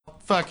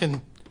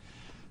fucking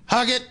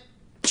hug it,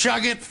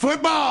 chug it,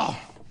 football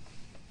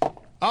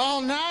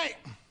all night.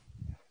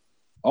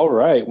 All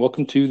right.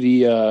 Welcome to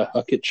the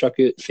Huck It, Chuck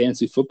It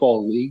Fantasy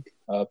Football League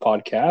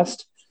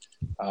podcast.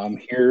 I'm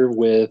here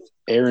with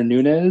Aaron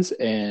Nunez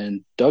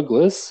and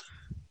Douglas.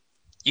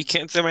 You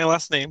can't say my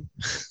last name.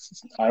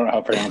 I don't know how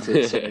to pronounce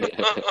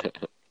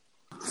it.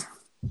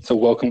 So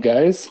welcome,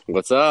 guys.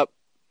 What's up?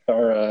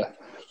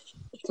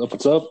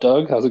 What's up,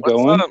 Doug? How's it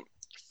going? Up?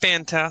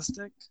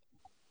 Fantastic.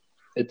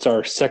 It's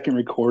our second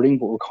recording,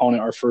 but we're calling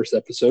it our first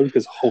episode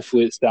because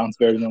hopefully it sounds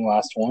better than the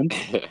last one.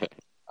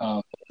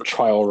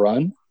 Trial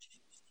run.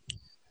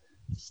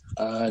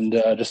 And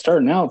just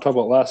starting out, talk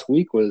about last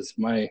week was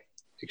my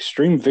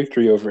extreme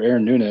victory over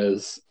Aaron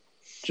Nunez,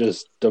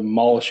 just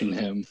demolishing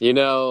him. You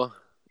know,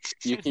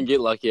 you can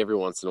get lucky every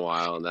once in a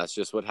while, and that's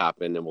just what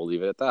happened, and we'll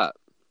leave it at that.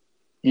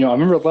 You know, I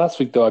remember last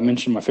week, though, I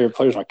mentioned my favorite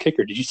player is my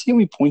kicker. Did you see how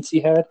many points he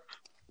had?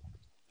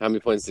 How many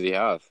points did he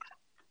have?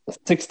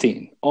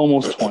 16,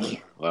 almost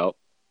 20. Well,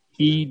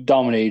 he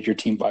dominated your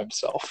team by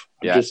himself.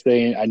 Yeah. I'm just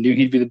saying, I knew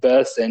he'd be the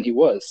best, and he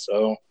was.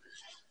 So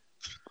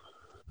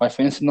my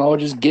fantasy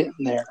knowledge is getting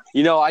there.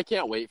 You know, I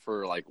can't wait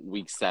for like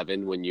week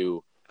 7 when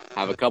you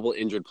have a couple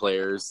injured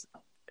players,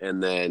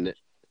 and then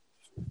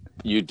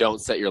you don't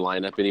set your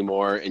lineup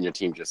anymore, and your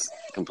team just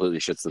completely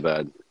shits the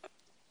bed.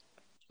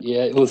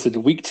 Yeah,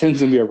 listen, week 10 is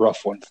going to be a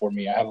rough one for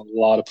me. I have a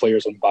lot of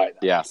players on bye.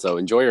 Yeah, so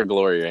enjoy your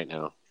glory right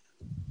now.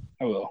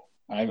 I will.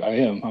 I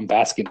am. I'm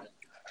basking.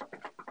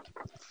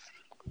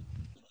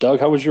 Doug,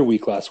 how was your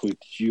week last week?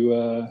 Did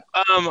you?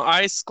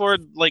 I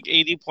scored like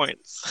 80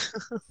 points.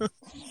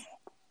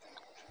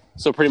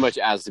 So pretty much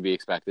as to be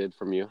expected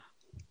from you.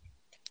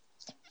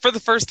 For the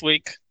first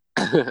week.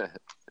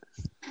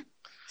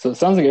 So it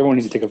sounds like everyone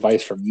needs to take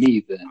advice from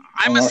me then.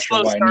 I'm a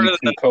slow starter.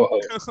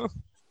 Co-host.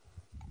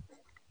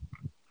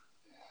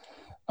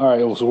 All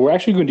right, well, so we're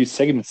actually going to do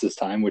segments this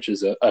time, which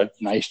is a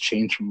nice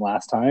change from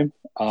last time.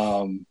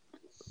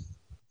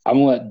 I'm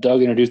going to let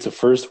Doug introduce the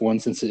first one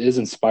since it is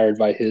inspired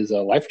by his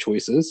life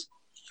choices.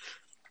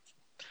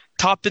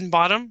 Top and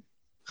bottom?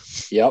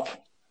 Yep.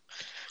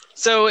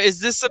 So is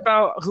this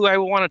about who I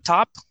want to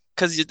top?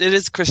 Because it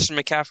is Christian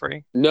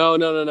McCaffrey. No.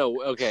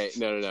 Okay,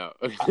 no.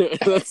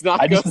 Let's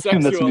not go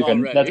sexual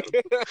already.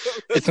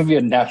 It's going to be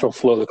a natural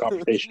flow of the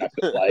conversation, I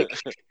feel like.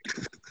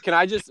 Can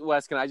I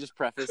just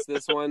preface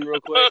this one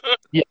real quick?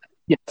 Yeah.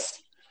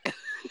 Yes.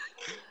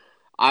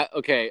 I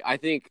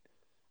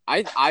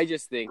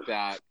just think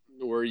that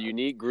we're a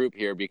unique group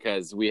here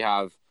because we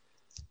have,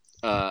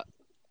 I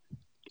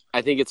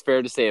think it's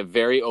fair to say, a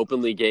very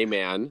openly gay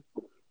man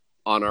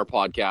on our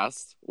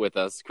podcast with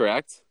us,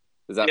 correct?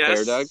 Is that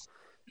fair, Doug?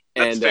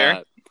 That's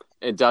fair.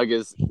 And Doug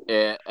is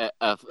a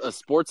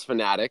sports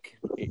fanatic,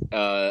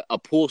 a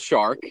pool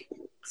shark.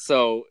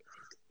 So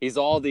he's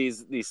all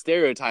these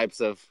stereotypes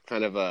of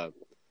kind of a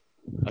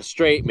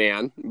straight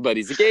man, but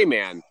he's a gay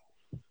man.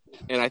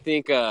 And I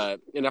think, and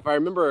if I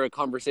remember a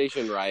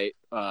conversation right,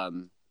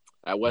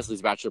 at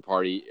Wesley's bachelor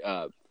party,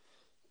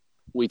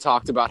 we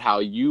talked about how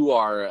you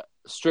are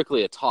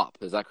strictly a top.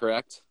 Is that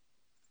correct?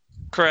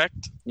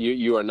 Correct.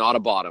 You are not a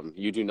bottom.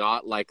 You do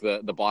not like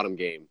the bottom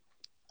game.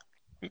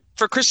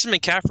 For Christian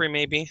McCaffrey,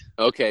 maybe.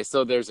 Okay,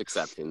 so there's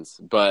exceptions,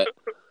 but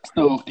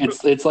so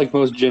it's like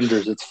most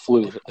genders, it's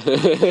fluid.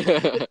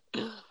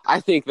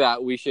 I think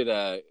that we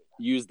should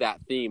use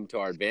that theme to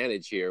our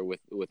advantage here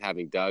with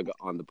having Doug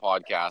on the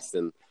podcast,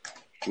 and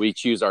we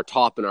choose our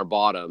top and our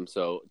bottom.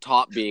 So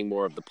top being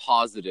more of the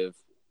positive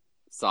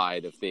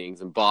side of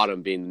things, and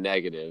bottom being the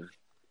negative,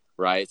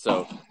 right?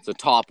 So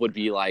top would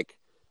be like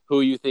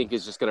who you think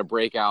is just going to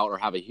break out or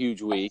have a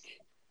huge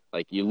week,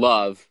 like you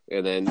love,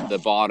 and then the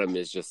bottom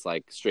is just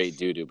like straight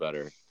doo-doo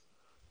butter.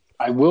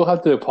 I will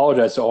have to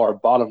apologize to all our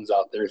bottoms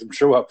out there. I'm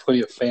sure we'll have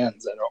plenty of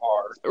fans that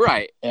are.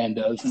 Right. And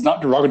this is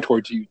not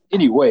derogatory to you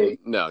anyway.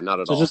 No, not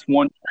at all. It's just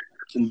one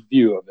person's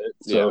view of it.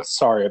 So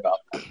sorry about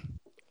that.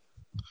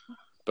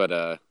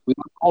 But we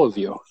love all of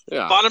you.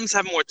 Yeah. Bottoms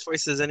have more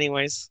choices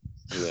anyways.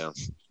 Yeah.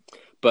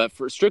 But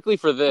strictly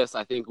for this,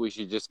 I think we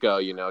should just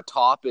go,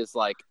 top is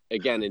like,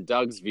 again, in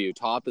Doug's view,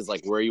 top is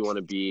like where you want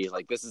to be.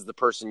 Like, this is the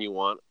person you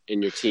want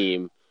in your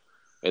team.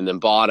 And then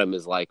bottom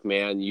is like,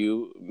 man,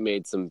 you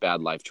made some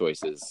bad life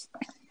choices.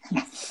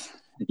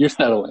 You're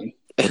settling.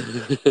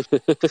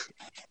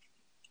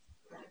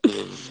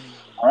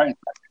 All right.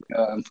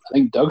 I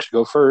think Doug should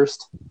go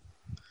first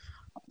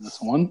on this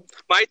one.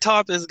 My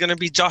top is going to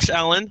be Josh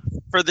Allen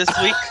for this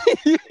week.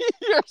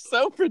 You're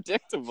so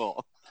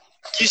predictable.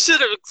 You should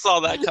have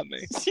saw that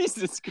coming.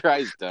 Jesus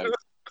Christ, Doug.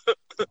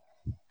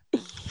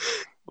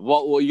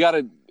 Well, you got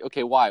to –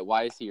 okay, why?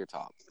 Why is he your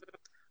top?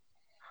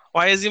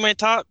 Why is he my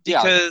top?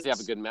 Because does he have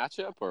a good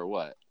matchup or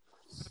what?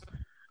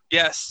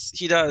 Yes,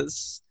 he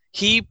does.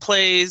 He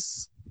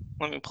plays –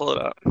 let me pull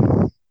it up.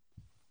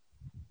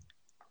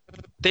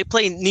 They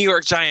play New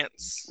York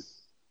Giants.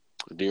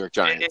 New York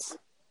Giants.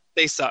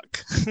 They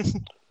suck.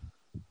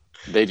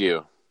 They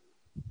do.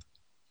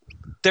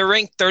 They're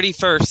ranked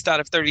 31st out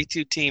of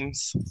 32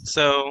 teams.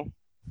 So,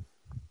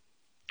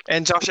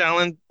 and Josh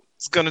Allen's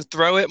going to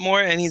throw it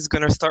more, and he's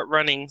going to start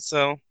running.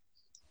 So,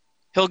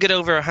 He'll get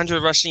over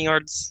 100 rushing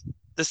yards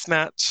this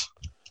match.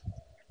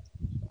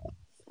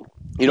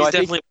 You know, He's I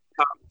think definitely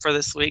top for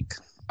this week.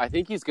 I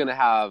think he's going to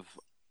have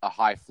a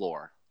high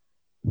floor.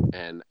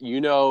 And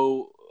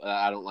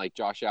I don't like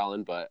Josh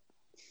Allen, but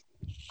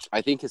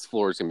I think his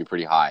floor is going to be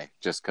pretty high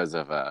just because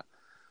of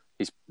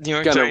New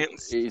York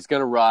Giants. He's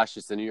going to rush.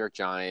 It's the New York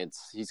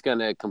Giants. He's going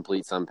to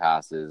complete some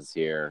passes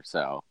here.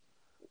 So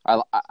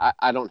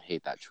I don't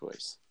hate that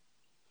choice.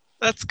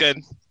 That's good.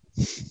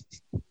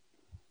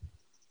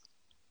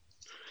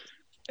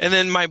 And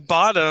then my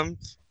bottom,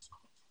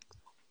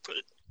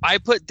 I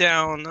put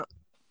down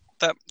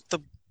that the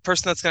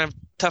person that's going to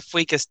have a tough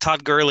week is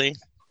Todd Gurley.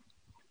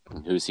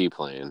 And who's he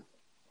playing?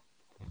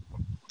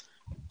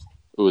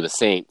 Ooh, the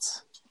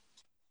Saints.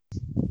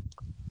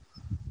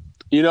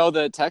 You know,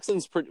 the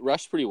Texans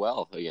rushed pretty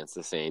well against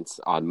the Saints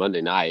on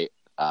Monday night.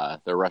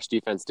 Their rush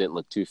defense didn't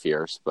look too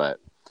fierce, but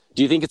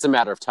do you think it's a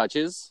matter of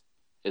touches?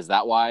 Is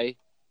that why?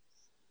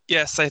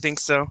 Yes, I think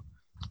so.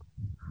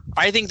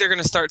 I think they're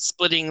going to start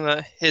splitting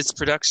his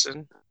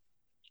production.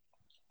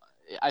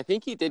 I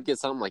think he did get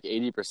something like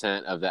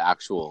 80% of the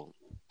actual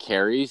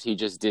carries. He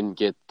just didn't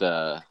get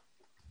the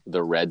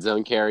red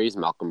zone carries.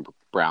 Malcolm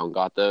Brown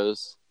got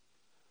those.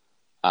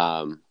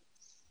 I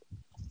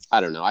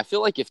don't know. I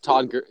feel like if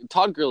Todd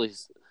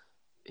Gurley's,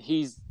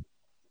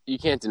 you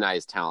can't deny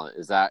his talent.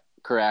 Is that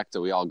correct?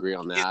 Do we all agree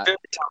on that? He's very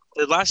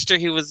talented. Last year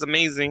he was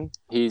amazing.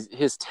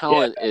 His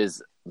talent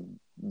is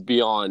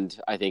beyond,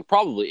 I think,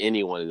 probably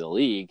anyone in the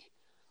league.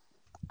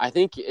 I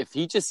think if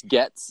he just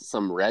gets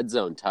some red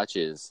zone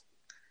touches,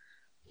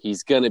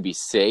 he's going to be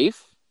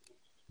safe,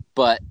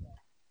 but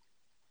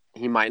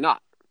he might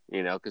not,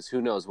 because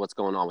who knows what's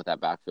going on with that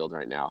backfield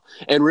right now.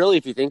 And really,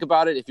 if you think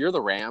about it, if you're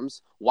the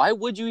Rams, why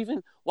would you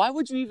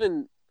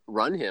even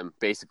run him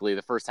basically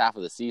the first half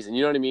of the season?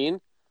 You know what I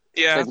mean?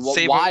 Yeah.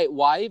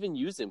 Why even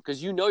use him?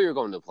 Because you're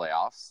going to the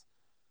playoffs.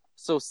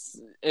 So,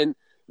 and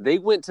they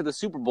went to the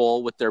Super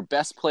Bowl with their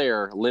best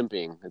player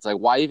limping. It's like,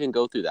 why even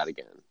go through that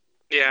again?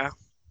 Yeah.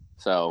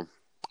 So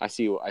I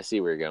see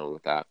where you're going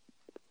with that.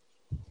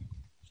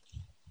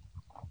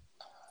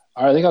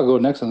 All right, I think I'll go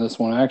next on this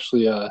one. I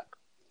actually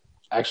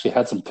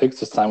had some picks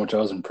this time, which I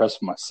was impressed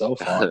with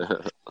myself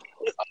on.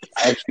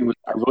 I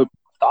really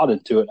thought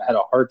into it. I had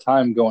a hard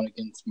time going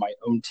against my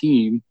own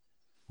team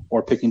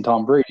or picking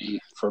Tom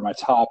Brady for my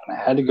top, and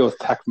I had to go with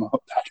Patrick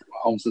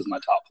Mahomes as my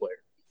top player.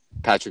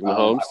 Patrick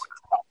Mahomes?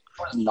 I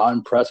was not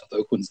impressed with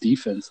Oakland's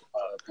defense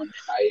Monday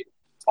night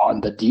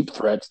on the deep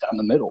threats down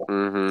the middle.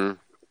 Mm-hmm.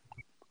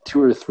 2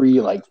 or 3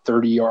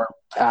 30-yard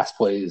pass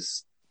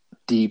plays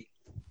deep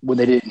when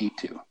they didn't need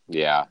to.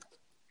 Yeah.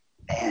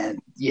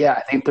 And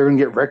I think they're going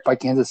to get wrecked by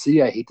Kansas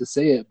City. I hate to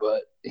say it,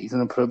 but he's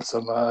going to put up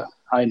some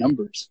high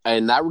numbers.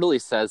 And that really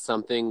says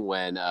something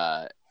when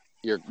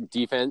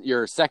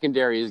your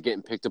secondary is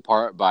getting picked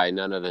apart by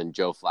none other than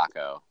Joe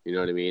Flacco. You know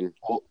what I mean?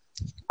 Well,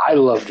 I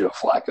love Joe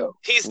Flacco.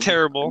 He's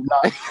terrible.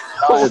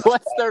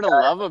 What's there to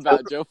love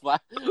about Joe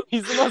Flacco?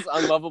 He's the most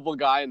unlovable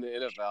guy in the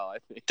NFL, I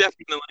think.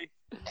 Definitely.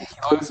 He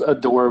looks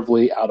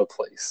adorably out of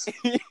place.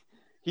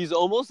 He's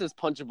almost as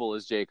punchable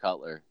as Jay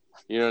Cutler.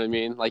 You know what I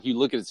mean? Like, you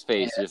look at his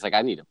face, you're just like,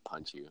 I need to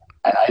punch you.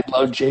 And I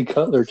love Jay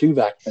Cutler, too,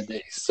 back in the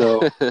day.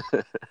 So,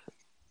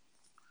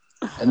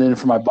 and then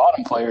for my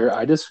bottom player,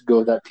 I just go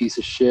with that piece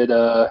of shit,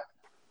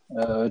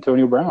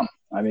 Antonio Brown.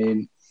 I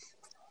mean,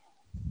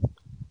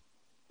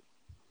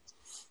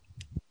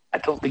 I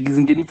don't think he's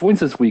going to get any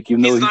points this week,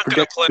 even though he's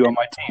projected to on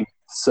my team.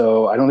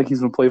 So I don't think he's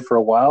going to play for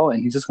a while,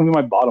 and he's just going to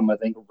be my bottom, I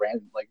think.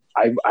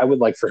 I would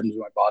like for him to be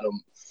my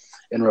bottom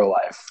in real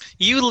life.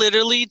 You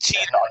literally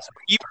cheated.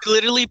 You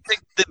literally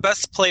picked the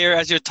best player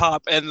as your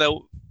top and the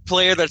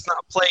player that's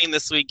not playing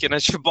this weekend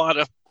as your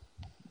bottom.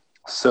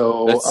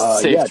 So,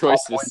 safe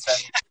choices.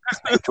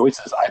 Safe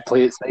choices. I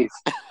play it safe.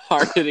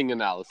 Hard-hitting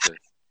analysis.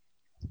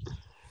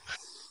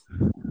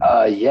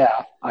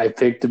 I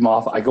picked him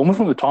off. I almost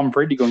went with Tom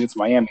Brady going against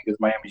Miami because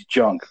Miami's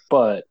junk,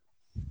 but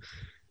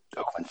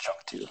Oakland's junk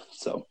too.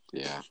 So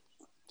yeah,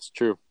 it's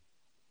true.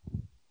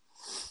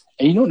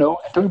 And you don't know,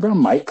 Antonio Brown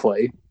might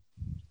play.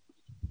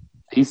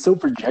 He's so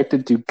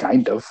projected to,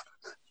 kind of.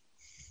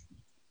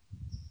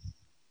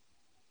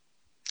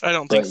 I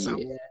don't think so.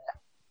 Yeah,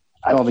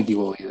 I don't think he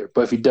will either.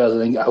 But if he does,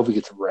 I hope he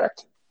gets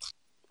wrecked.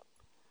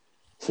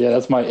 So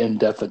that's my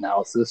in-depth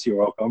analysis. You're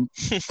welcome.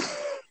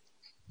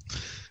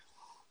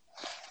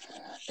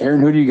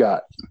 Aaron, who do you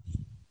got?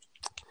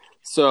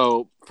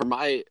 So for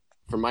my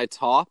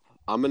top,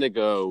 I'm gonna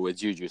go with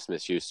Juju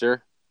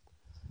Smith-Schuster.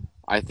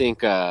 I think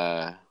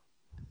the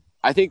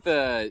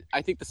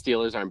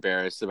Steelers are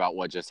embarrassed about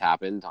what just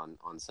happened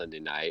on Sunday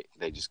night.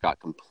 They just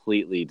got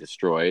completely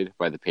destroyed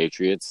by the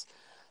Patriots.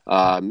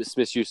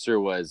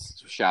 Smith-Schuster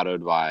was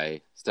shadowed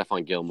by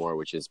Stephon Gilmore,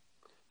 which is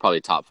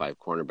probably top 5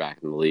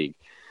 cornerback in the league.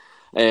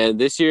 And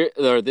this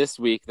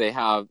week they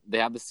have the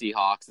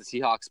Seahawks. The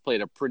Seahawks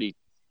played a pretty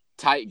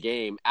tight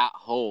game at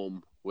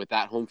home with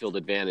that home field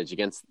advantage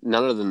against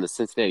none other than the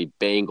Cincinnati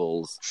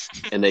Bengals,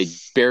 and they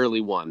barely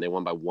won. They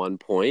won by 1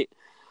 point.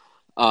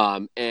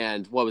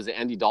 And what was it?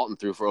 Andy Dalton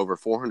threw for over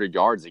 400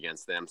 yards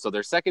against them. So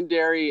their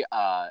secondary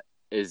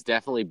is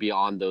definitely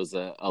beyond those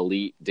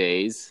elite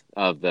days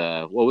of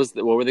the what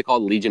were they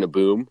called, Legion of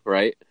Boom,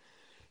 right?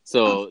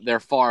 So they're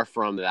far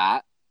from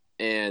that,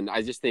 and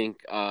I just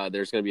think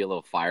there's going to be a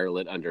little fire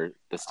lit under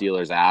the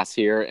Steelers' ass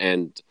here,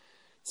 and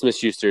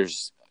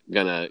Smith-Schuster's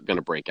gonna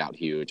break out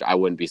huge. I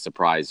wouldn't be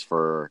surprised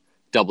for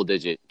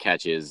double-digit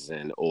catches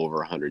and over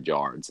 100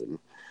 yards, and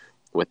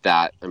with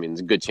that, I mean, there's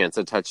a good chance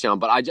of a touchdown.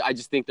 But I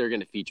just think they're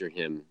going to feature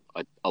him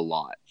a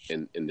lot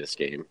in this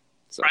game.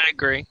 So. I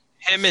agree.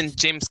 Him and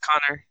James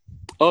Conner.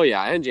 Oh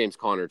yeah, and James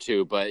Conner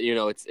too. But you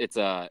know, it's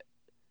the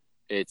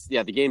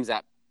game's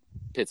at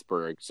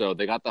Pittsburgh, so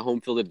they got the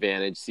home field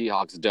advantage.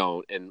 Seahawks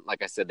don't, and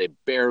like I said, they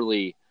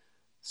barely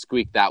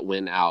squeaked that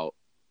win out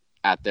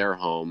at their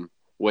home,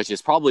 which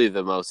is probably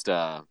the most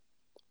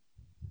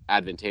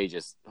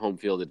advantageous home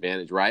field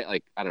advantage, right?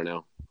 Like, I don't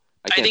know.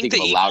 I can't think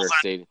of a louder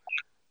stadium.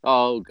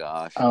 Oh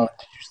gosh. Did you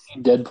see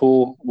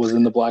Deadpool was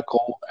in the black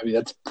hole? I mean,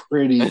 that's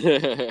pretty.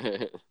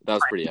 That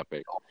was pretty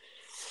epic.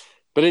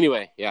 But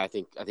anyway, yeah, I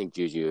think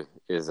Juju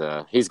is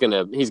he's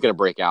gonna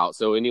break out.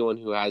 So anyone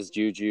who has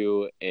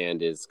Juju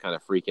and is kind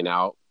of freaking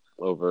out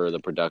over the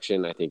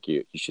production, I think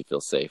you should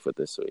feel safe with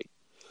this week.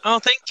 Oh,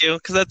 thank you,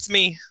 because that's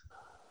me.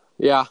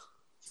 Yeah,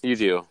 you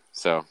do.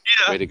 So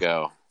way to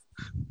go.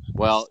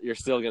 Well, you're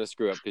still gonna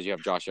screw up because you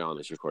have Josh Allen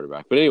as your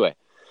quarterback. But anyway,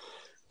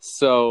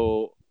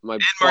 so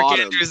Mark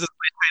Andrews is my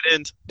tight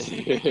end.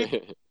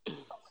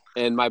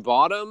 And my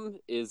bottom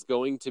is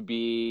going to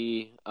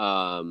be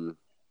Le'Veon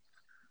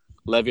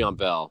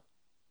Bell.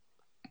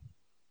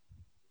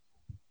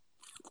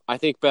 I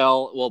think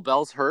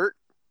Bell's hurt.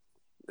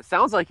 It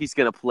sounds like he's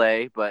going to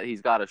play, but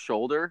he's got a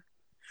shoulder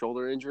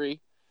injury.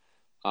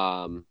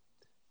 And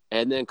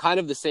then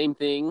kind of the same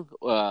thing,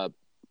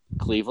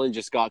 Cleveland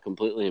just got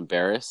completely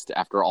embarrassed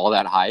after all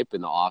that hype in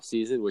the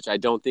offseason, which I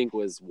don't think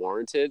was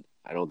warranted.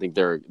 I don't think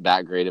they're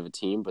that great of a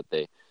team, but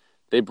they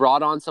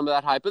brought on some of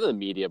that hype, and the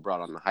media brought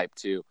on the hype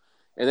too.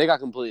 And they got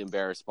completely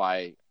embarrassed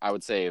by, I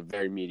would say, a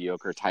very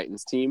mediocre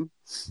Titans team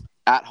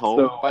at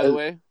home, by the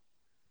way.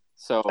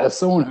 So, as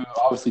someone who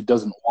obviously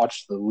doesn't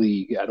watch the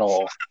league at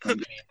all,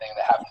 anything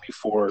that happened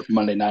before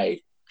Monday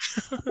night,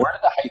 where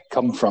did the hype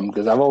come from?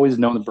 Because I've always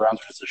known the Browns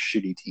were just a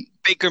shitty team.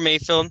 Baker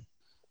Mayfield,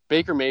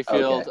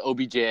 okay.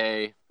 OBJ.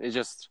 It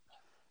just,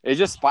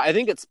 I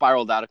think it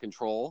spiraled out of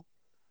control.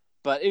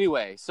 But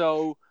anyway,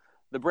 so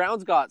the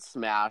Browns got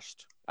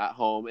smashed at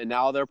home, and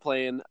now they're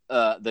playing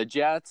the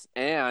Jets.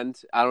 And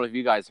I don't know if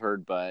you guys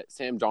heard, but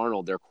Sam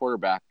Darnold, their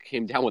quarterback,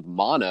 came down with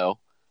mono,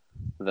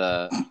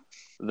 the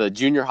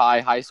junior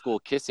high school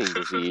kissing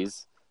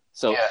disease.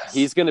 So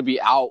He's going to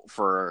be out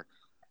for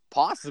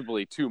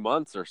possibly 2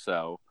 months or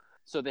so.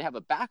 So they have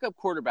a backup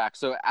quarterback.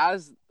 So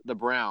as the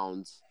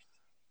Browns,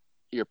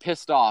 you're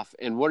pissed off,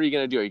 and what are you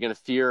going to do? Are you going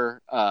to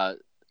fear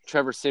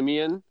Trevor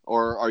Siemian,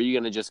 or are you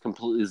going to just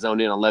completely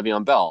zone in on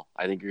Le'Veon Bell?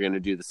 I think you're going to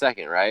do the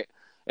second, right?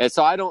 And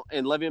so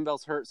and Le'Veon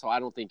Bell's hurt, so I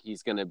don't think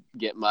he's going to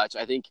get much.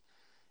 I think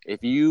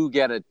if you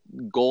get a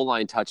goal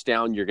line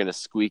touchdown, you're going to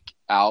squeak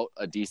out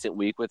a decent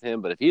week with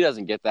him. But if he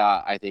doesn't get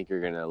that, I think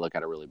you're going to look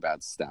at a really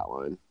bad stat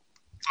line.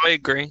 I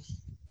agree.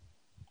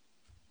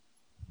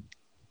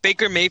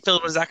 Baker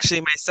Mayfield was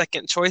actually my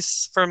second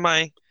choice for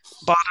my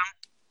bottom.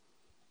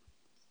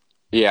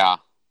 Yeah.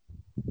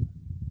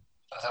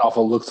 Is it off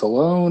of looks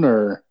alone,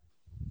 or?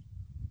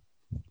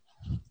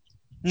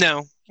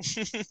 No.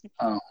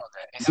 Oh, okay.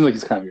 He seems like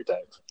he's kind of your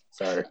type.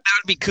 Sorry. That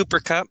would be Cooper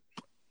Kupp.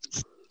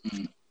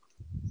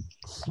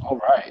 All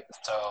right.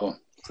 So,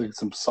 looks like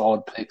some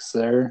solid picks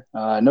there.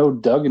 I know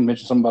Doug had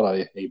mentioned something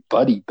about a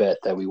buddy bet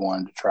that we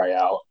wanted to try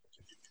out.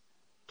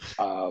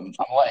 I'm going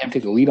to let him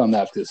take the lead on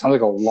that because it sounds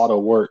like a lot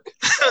of work.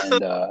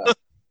 And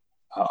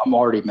I'm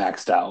already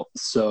maxed out.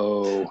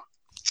 So,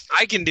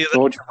 I can do that.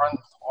 Why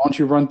don't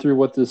you run through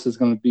what this is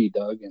going to be,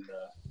 Doug, and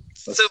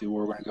let's see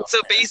where we're going to go. So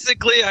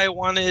basically, I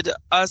wanted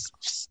us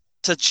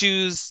to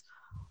choose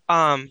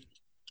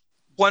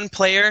one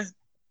player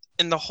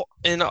in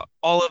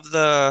all of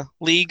the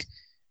league.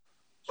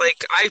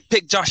 Like, I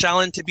picked Josh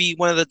Allen to be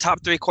one of the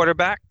top 3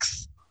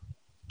 quarterbacks.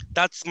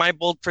 That's my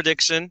bold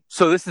prediction.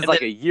 So this is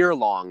a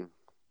year-long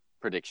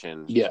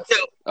prediction. Yes.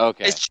 No,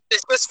 okay. It's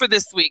just for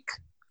this week.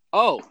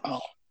 Oh.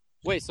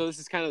 Wait, so this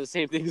is kind of the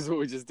same thing as what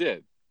we just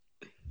did.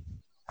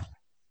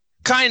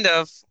 Kind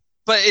of,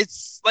 but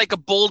it's like a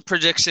bold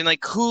prediction.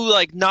 Like, who,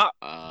 not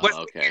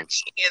okay.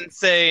 And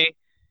say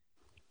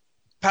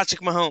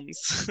Patrick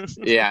Mahomes.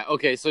 Yeah,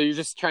 okay, so you're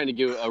just trying to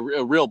give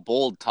a real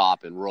bold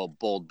top and real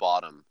bold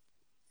bottom.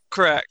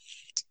 Correct.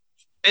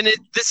 And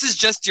this is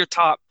just your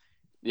top.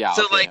 Yeah,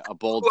 so okay, a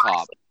bold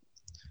top.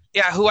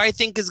 Who I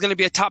think is going to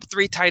be a top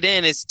 3 tight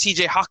end is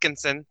TJ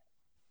Hawkinson.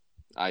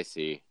 I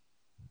see.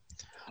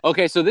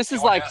 Okay, so this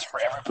is like for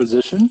every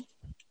position?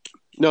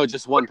 No,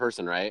 just one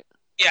person, right?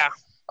 Yeah.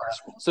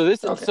 So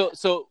this is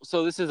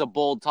so this is a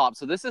bold top.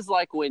 So this is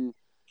like when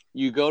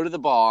you go to the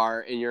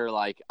bar and you're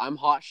like, I'm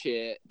hot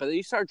shit, but then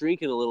you start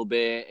drinking a little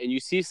bit and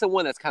you see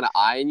someone that's kind of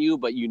eyeing you,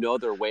 but you know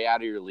they're way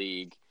out of your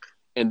league.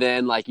 And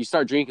then like you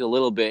start drinking a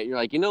little bit and you're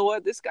like, you know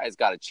what? This guy's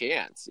got a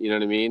chance. You know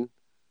what I mean?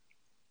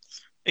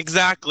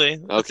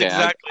 Exactly. Okay,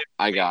 exactly.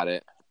 I got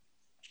it.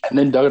 And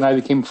then Doug and I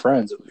became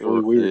friends. It was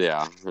really weird.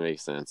 Yeah, that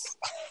makes sense.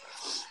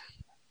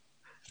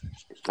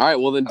 All right,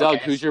 well then, Doug,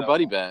 Okay, who's your so-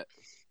 buddy bet?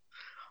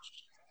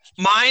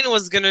 Mine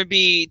was gonna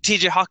be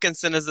T.J.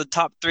 Hawkinson as the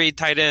top 3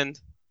 tight end.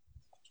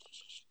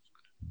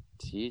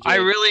 TJ I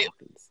really-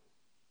 Hawkins.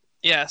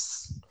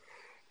 Yes.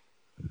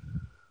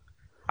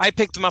 I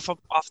picked him up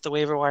off the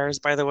waiver wires,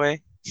 by the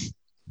way.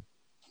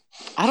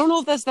 I don't know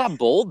if that's that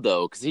bold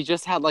though, because he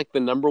just had like the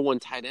number 1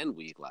 tight end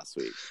week last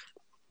week.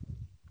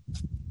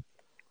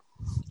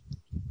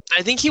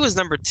 I think he was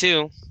number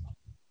 2.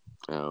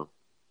 Oh,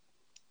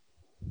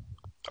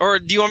 Or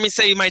do you want me to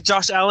say my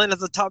Josh Allen as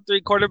the top 3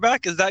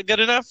 quarterback? Is that good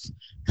enough?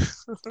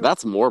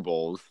 that's more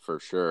bold for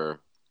sure.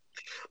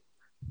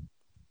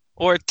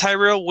 Or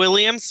Tyrell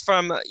Williams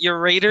from your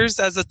Raiders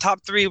as a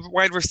top 3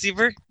 wide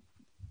receiver?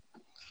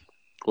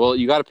 Well,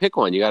 you got to pick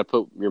one. You got to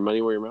put your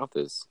money where your mouth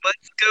is.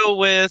 Let's go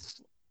with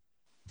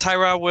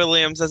Tyrell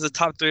Williams as a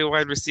top 3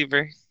 wide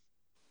receiver.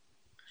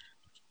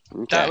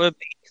 Okay. That would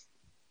be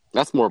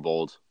That's more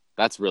bold.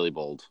 That's really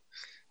bold.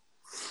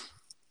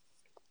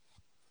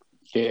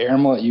 Okay, Aaron,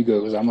 I'm gonna let you go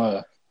because I'm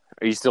Are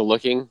you still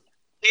looking?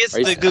 it's Are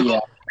you- the Google. Yeah.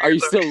 Are you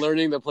still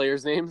learning the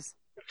players' names?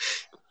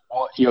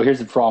 Well, here's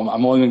the problem.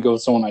 I'm only gonna go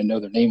with someone I know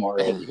their name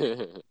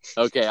already.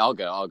 Okay, I'll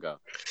go.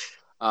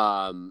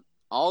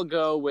 I'll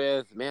go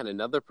with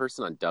another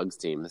person on Doug's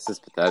team. This is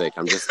pathetic.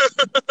 I'm just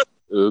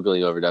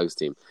oogling over Doug's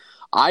team.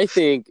 I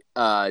think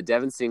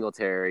Devin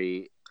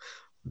Singletary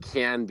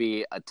can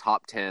be a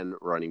top 10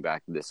 running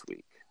back this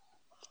week.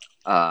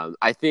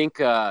 I think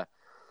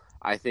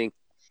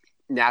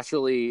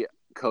naturally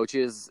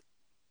coaches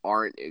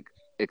aren't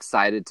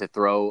excited to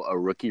throw a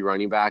rookie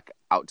running back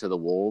out to the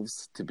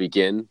Wolves to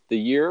begin the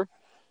year.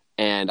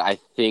 And I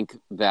think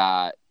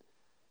that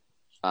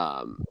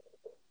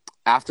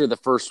after the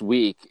first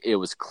week, it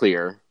was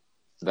clear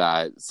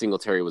that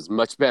Singletary was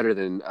much better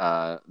than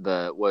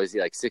what is he,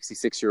 like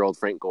 66-year-old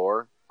Frank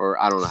Gore? Or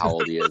I don't know how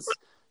old he is.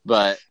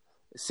 But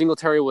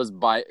Singletary was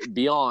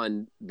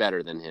beyond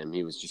better than him.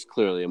 He was just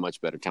clearly a much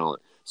better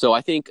talent. So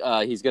I think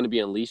he's going to be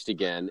unleashed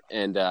again.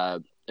 And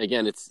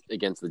again, it's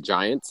against the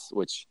Giants,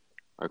 which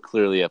are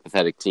clearly a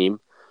pathetic team.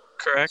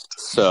 Correct.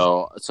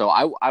 So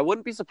I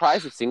wouldn't be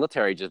surprised if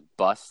Singletary just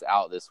busts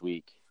out this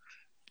week.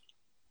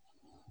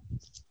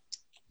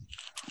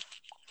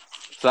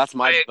 So that's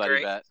my I buddy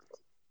agree. bet.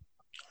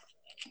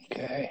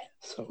 Okay,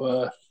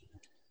 so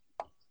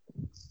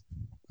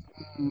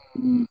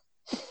I'm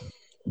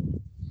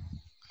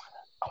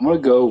gonna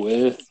go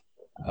with.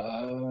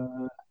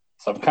 So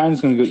I'm kind of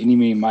just gonna go any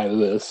meeny my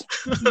this.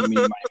 Eeny, meeny,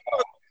 miny,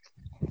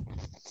 moe.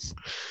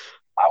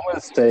 I'm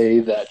gonna say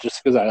that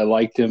just because I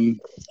liked him,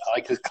 I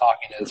like his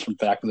cockiness from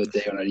back in the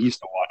day when I used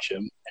to watch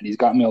him, and he's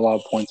got me a lot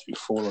of points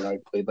before when I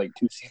played like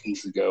 2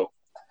 seasons ago.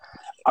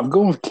 I'm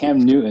going with Cam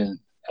Newton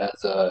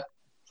as a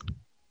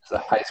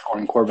high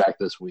scoring quarterback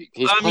this week.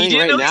 He's You playing do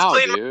right know he's now,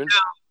 playing dude.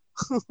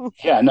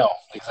 Yeah, no,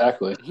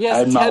 exactly. He I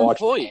has have not 10 watched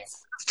the game.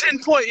 points.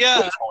 10 point, yeah.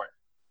 Wait for it,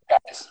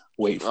 guys.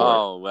 Wait for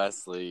Oh,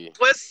 Wesley.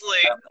 Wesley.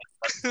 it.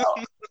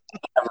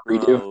 Have a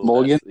redo, Oh,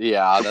 Mulligan.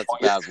 Yeah, that's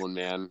a bad one,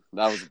 man.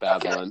 That was a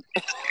bad Okay. one.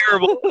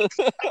 Terrible.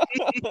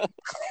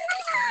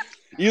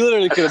 You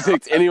literally could have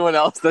picked anyone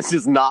else that's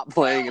just not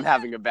playing and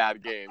having a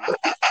bad game.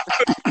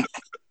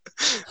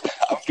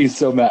 I'll be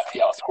so mad if he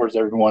outscores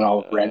everyone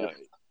all random.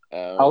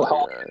 Oh,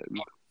 How-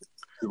 man.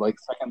 Like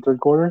second, third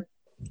quarter.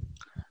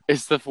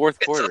 It's the fourth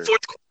It's quarter. the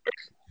fourth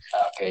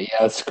quarter. Okay, yeah,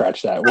 let's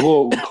scratch that.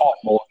 We'll call it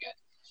Mulligan.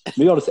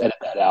 Maybe I'll just edit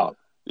that out.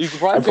 You could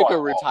probably I pick a probably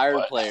won't, retired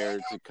but- player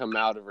to come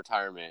out of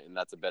retirement, and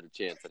that's a better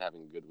chance at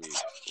having a good week.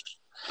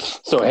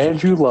 So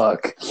Andrew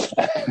Luck.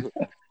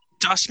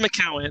 Josh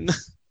McCown.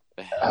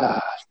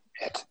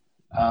 Shit.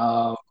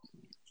 So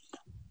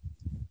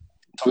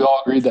we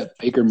all agreed that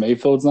Baker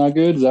Mayfield's not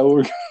good. Is that what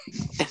we're?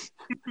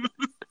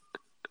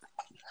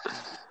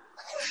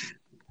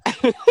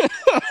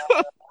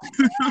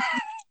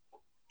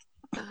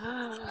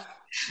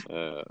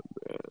 Uh,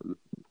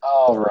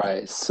 All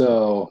right,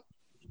 so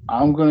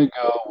I'm gonna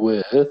go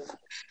with.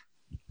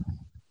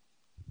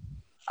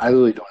 I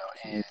really don't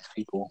know any of these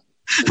people.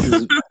 This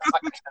is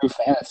like true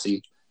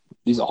fantasy.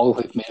 These all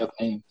have made up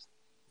names.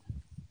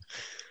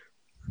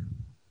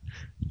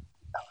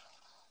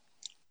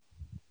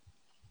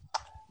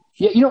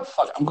 Yeah,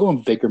 fuck. I'm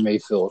going Baker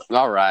Mayfield,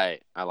 all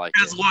right, I like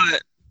As it.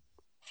 what?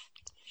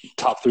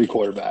 top 3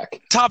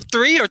 quarterback. Top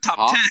 3 or top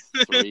Top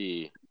 10?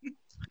 3.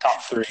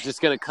 Top 3.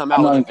 Just gonna come I'm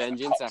out with a not-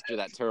 vengeance after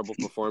that terrible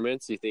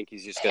performance. You think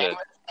he's just gonna?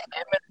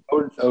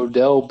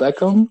 Odell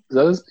Beckham. Is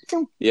that his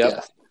name? Yep.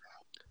 Yes.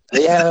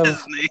 They have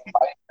His name.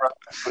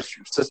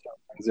 system.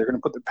 They're going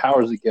to put their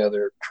powers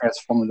together,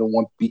 transform into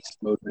one beast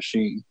mode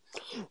machine,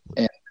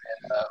 and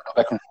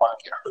Beckham's going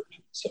to get hurt.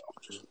 So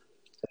that's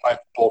my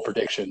bold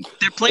prediction.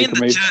 They're playing Baker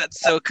the Mayfield.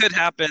 Jets, so it could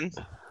happen.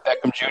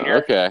 Beckham Jr.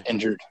 Okay.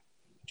 injured.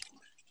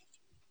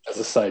 As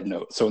a side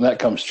note, so when that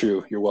comes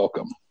true, you're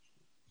welcome.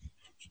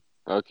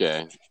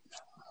 Okay.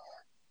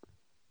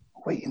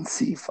 Wait and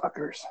see,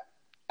 fuckers.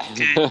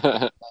 Okay.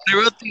 They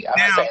wrote these Yeah, I'm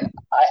down. saying,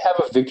 I have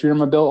a victory on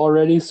my belt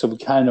already, so we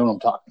kind of know what I'm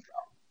talking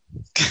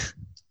about.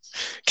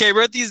 Okay, I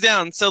wrote these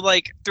down. So,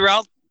 like,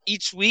 throughout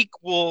each week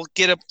we'll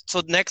get a.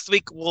 So next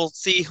week we'll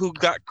see who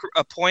got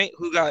a point,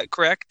 who got it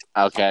correct.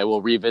 Okay,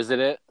 we'll revisit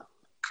it.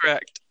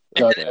 Correct.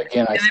 Doug,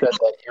 again, I said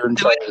that you're in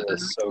charge of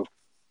this, so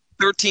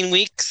 13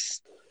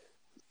 weeks,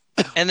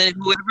 and then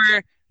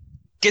whoever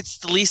gets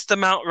the least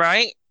amount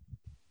right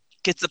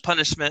gets a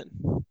punishment,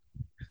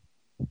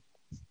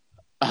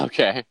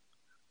 Okay.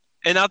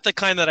 and not the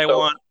kind that I So-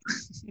 want.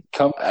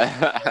 come.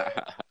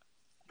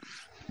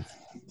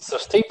 So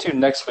stay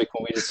tuned next week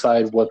when we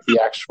decide what the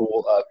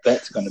actual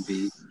bet's going to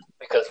be,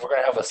 because we're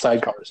going to have a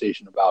side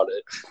conversation about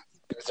it.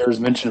 Because there's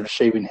mention of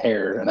shaving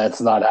hair, and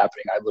that's not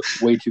happening. I look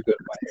way too good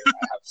in my hair.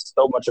 I have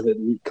so much of it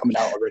coming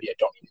out already. I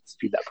don't need to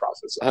speed that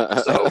process up.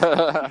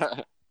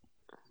 So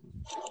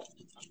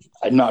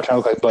I'm not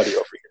trying to look like Buddy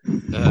over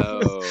here.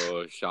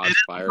 Oh, shots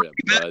fired at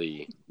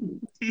Buddy.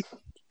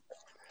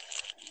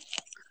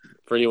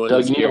 For anyone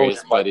Doug, who's you need to hold curious,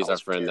 your mic Buddy's our close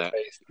to friend your that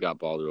face. got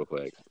bald real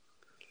quick.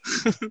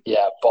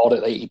 Yeah, bald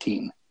at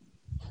 18.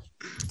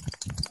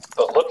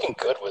 But looking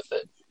good with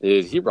it.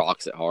 Dude, he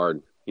rocks it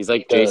hard. He's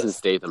like He does. Jason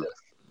Statham.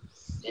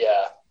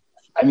 Yeah.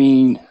 I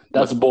mean,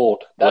 that's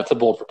bold. That's a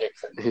bold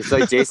prediction. He's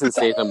like Jason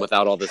Statham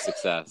without all the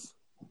success.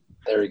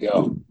 There we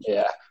go.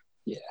 Yeah.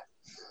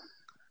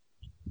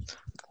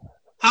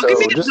 How So,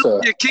 come you just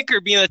didn't be a kicker,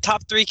 being a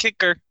top 3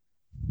 kicker,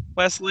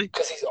 Wesley?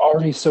 Because he's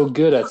already so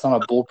good. That's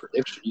not a bold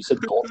prediction. You said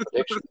bold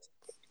prediction.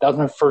 That was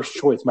my first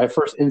choice. My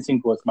first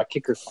instinct was my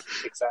kicker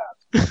kicks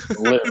ass.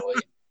 Literally.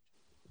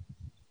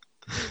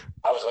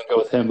 I was going to go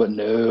with him, but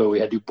no, we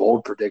had to do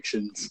bold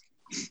predictions.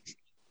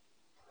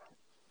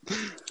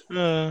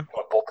 My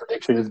bold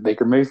prediction is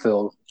Baker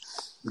Mayfield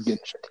getting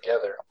shit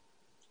together.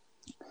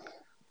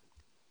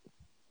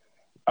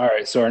 All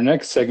right, so our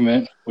next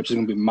segment, which is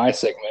going to be my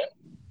segment,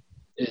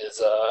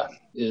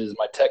 is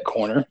my tech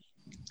corner,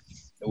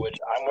 which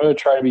I'm going to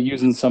try to be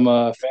using some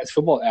fantasy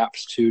football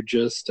apps to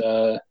just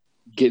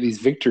get these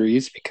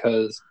victories,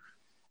 because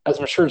as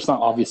I'm sure it's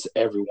not obvious to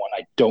everyone,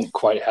 I don't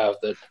quite have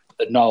the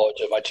knowledge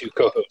of my two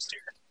co-hosts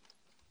here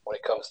when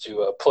it comes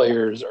to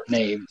players or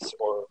names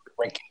or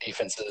ranking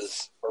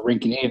defenses or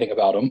ranking anything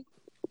about them.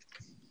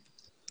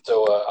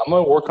 So I'm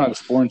going to work on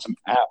exploring some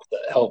apps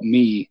that help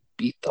me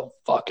beat the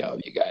fuck out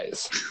of you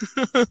guys.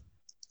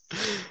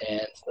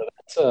 And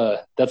so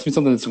that's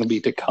something that's going to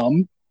be to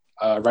come.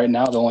 Right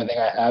now, the only thing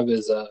I have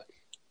is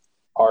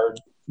our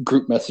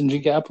group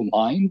messaging app,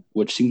 Line,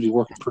 which seems to be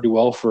working pretty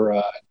well for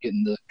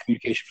getting the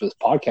communication for this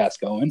podcast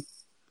going.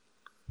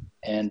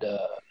 And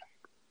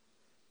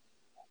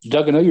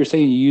Doug, I know you're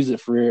saying you use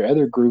it for your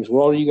other groups.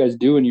 What all do you guys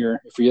do in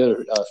your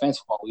other fantasy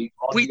football league?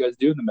 What all do you guys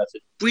do in the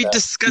message? We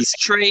discuss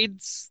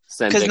trades.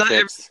 Send 'Cause dick not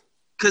pics.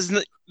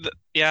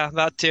 Yeah,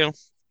 that too.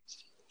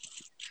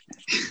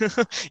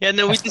 Yeah,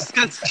 no, we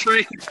discuss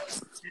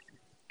trades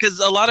because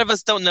a lot of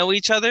us don't know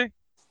each other.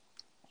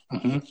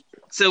 Mm-hmm.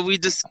 So we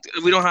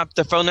don't have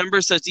the phone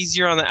number, so it's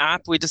easier on the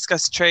app. We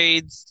discuss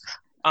trades,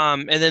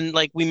 and then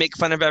like we make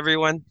fun of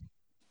everyone,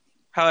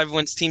 how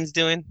everyone's team's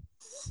doing.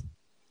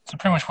 So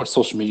pretty much what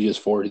social media is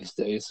for these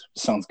days.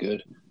 Sounds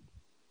good.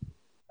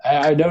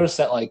 I noticed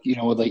that, like, you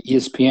know, with like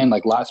ESPN,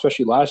 like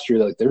especially last year,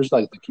 like there's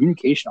like the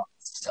communication on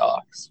it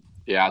sucks.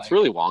 Yeah, it's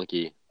really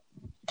wonky.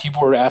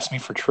 People were asking me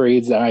for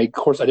trades, and of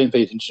course I didn't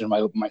pay attention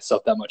to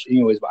myself that much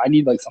anyways, but I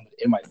need like something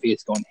in my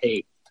face going,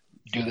 hey,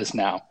 do this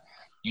now.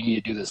 You need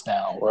to do this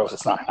now, or else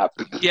it's not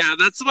happening. Yeah,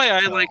 that's why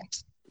I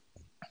liked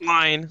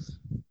Line.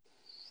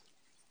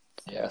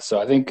 Yeah, so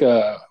I think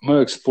I'm going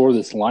to explore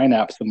this Line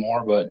app some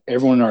more, but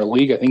everyone in our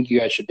league, I think you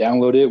guys should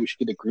download it. We should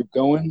get a group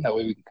going. That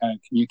way we can kind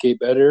of communicate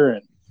better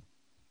and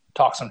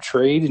talk some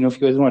trades. You know,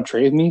 if you guys want to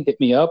trade with me, hit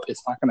me up.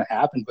 It's not going to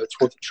happen, but it's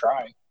worth a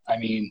try. I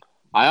mean,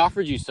 I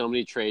offered you so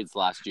many trades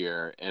last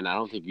year, and I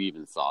don't think you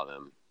even saw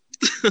them.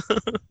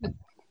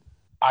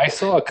 I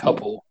saw a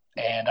couple,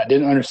 and I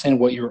didn't understand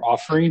what you were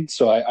offering,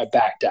 so I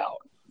backed out.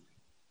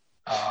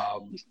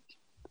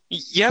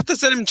 You have to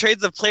send him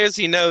trades of players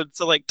he knows.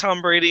 So like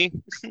Tom Brady.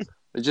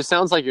 It just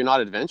sounds like you're not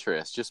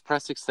adventurous. Just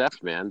press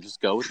accept, man. Just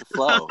go with the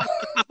flow.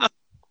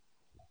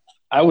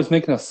 I was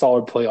making a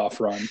solid playoff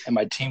run, and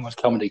my team was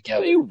coming No,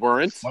 together. you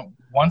weren't.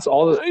 Once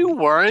all No, the you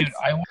weren't. dude,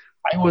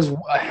 I was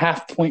a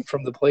half point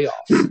from the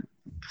playoffs.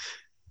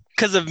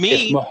 Because of If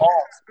me. Mahomes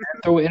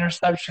didn't throw an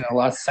interception in the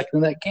last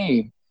second of that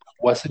game,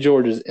 Wesley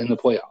George is in the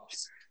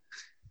playoffs.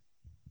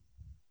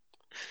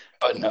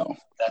 But no,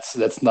 that's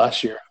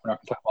last year. We're not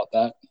going to talk about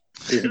that.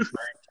 There's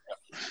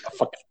a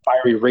fucking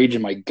fiery rage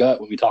in my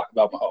gut when we talk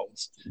about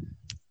Mahomes.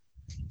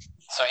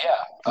 So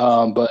yeah,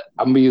 but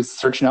I'm gonna be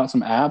searching out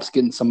some apps,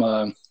 getting some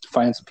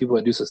finding some people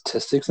that do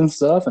statistics and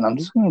stuff, and I'm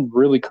just gonna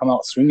really come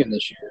out swinging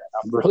this year.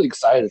 I'm really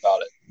excited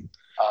about it.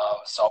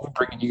 So I'll be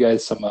bringing you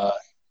guys some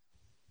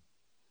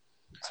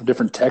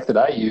different tech that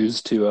I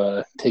use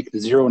to take the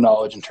zero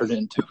knowledge and turn it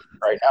into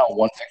right now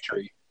one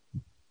victory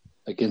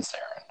against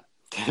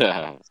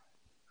Aaron.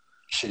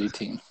 Shitty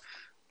team.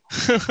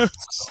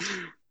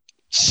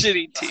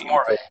 Shitty This team.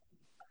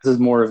 is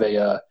more of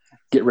a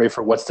get ready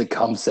for what's to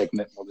come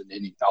segment more than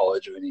any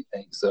knowledge of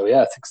anything. So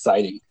yeah, it's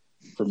exciting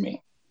for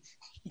me.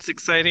 It's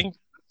exciting.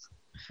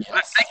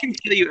 Yes. I can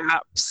tell you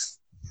apps.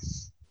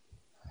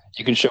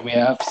 You can show me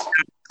apps.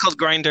 It's called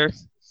Grinder.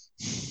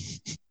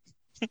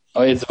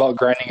 Oh, it's about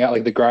grinding out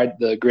like the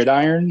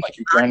gridiron, like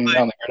you're grinding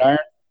down the gridiron.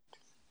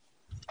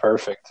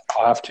 Perfect.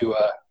 I'll have to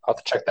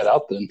check that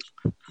out then.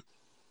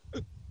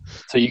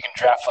 So you can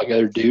draft like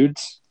other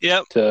dudes.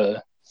 Yep.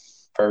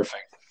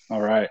 Perfect.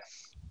 All right.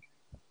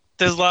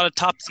 There's a lot of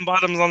tops and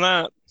bottoms on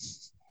that.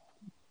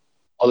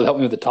 Oh, they help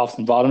me with the tops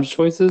and bottoms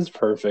choices.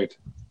 Perfect.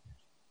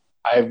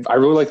 I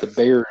really like the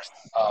Bears.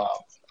 They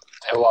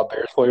have a lot of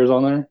Bears players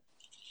on there.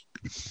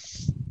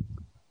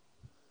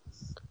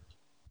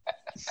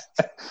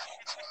 I'm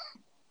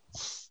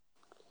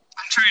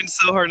trying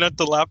so hard not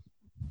to laugh.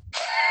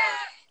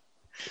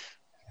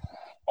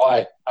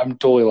 Why? I'm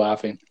totally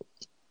laughing.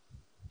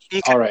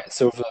 Okay. All right.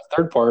 So for the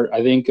third part,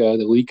 I think the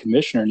league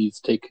commissioner needs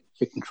to take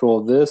control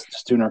of this.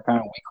 Just doing our kind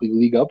of weekly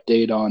league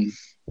update on.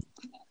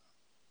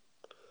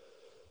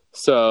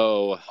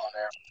 So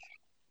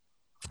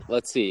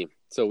let's see.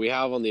 So we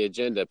have on the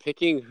agenda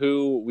picking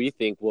who we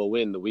think will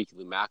win the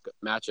weekly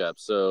matchup.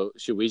 So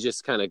should we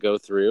just kind of go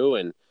through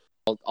and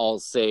I'll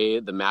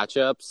say the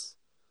matchups?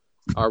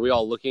 Are we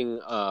all looking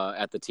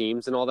at the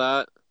teams and all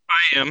that?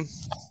 I am.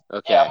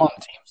 Okay. Yeah, I'm on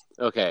the teams.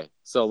 Okay.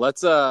 So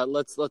let's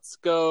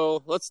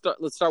go. Let's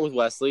start with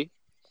Wesley.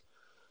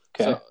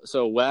 Okay.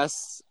 So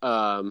Wes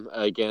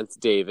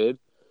against David.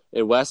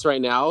 And Wes right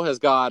now has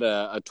got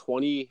a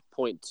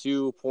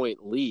 20.2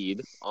 point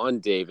lead on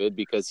David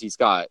because he's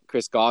got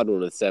Chris Godwin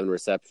with 7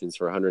 receptions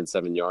for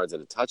 107 yards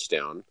and a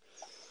touchdown.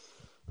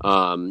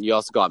 You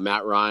also got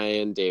Matt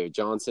Ryan, David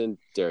Johnson,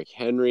 Derrick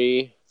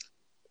Henry.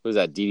 Who's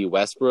that? Dede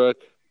Westbrook,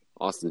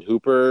 Austin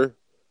Hooper,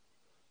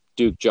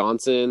 Duke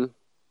Johnson.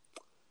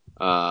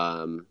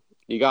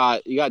 You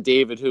got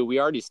David, who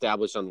we already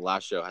established on the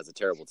last show has a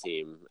terrible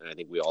team, and I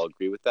think we all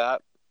agree with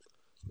that.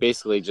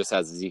 Basically, just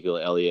has Ezekiel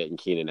Elliott and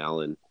Keenan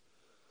Allen.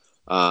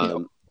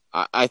 Yep.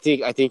 I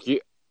think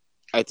you're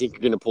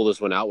going to pull this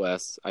one out,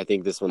 Wes. I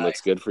think this one looks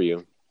good for you.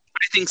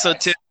 I think so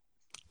too.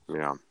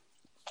 Yeah.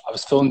 I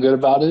was feeling good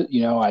about it.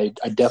 You know, I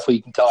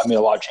definitely can tell I made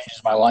a lot of changes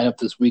to my lineup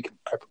this week in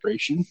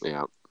preparation.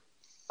 Yeah.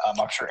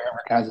 I'm sure Aaron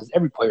recognizes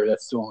every player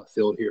that's still on the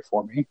field here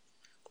for me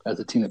as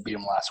a team that beat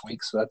him last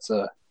week. So that's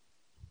I'm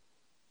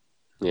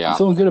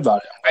feeling good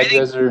about it. I think you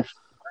guys are.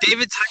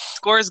 David's high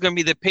score is going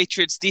to be the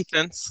Patriots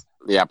defense.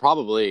 Yeah,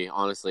 probably,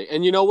 honestly.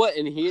 And you know what?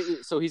 And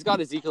he's got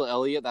Ezekiel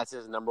Elliott. That's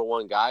his number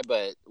one guy.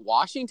 But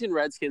Washington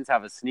Redskins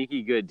have a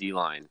sneaky good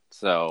D-line.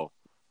 So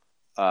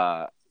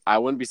I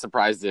wouldn't be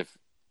surprised if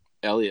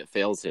Elliott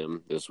fails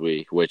him this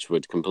week, which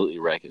would completely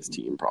wreck his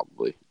team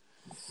probably.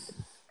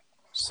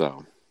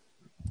 So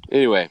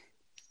anyway,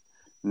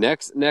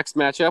 next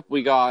matchup,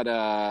 we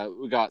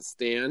got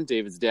Stan,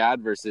 David's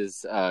dad,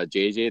 versus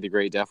JJ, the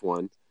Great Deaf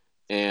One.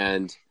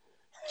 And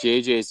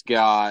JJ's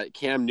got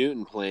Cam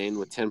Newton playing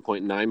with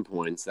 10.9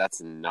 points.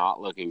 That's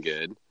not looking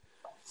good.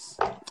 He's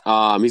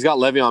got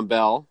Le'Veon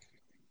Bell,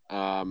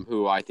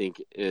 who I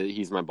think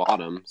he's my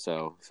bottom,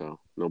 so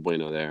no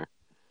bueno there.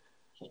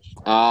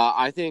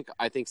 I think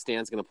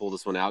Stan's going to pull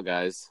this one out,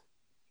 guys.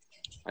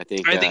 I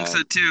think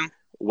so too.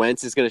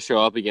 Wentz is going to show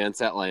up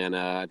against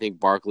Atlanta. I think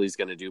Barkley's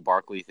going to do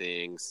Barkley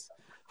things.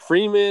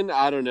 Freeman,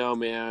 I don't know,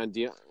 man.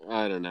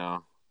 I don't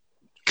know.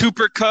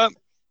 Cooper Kupp.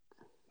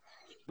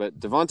 But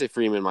Devontae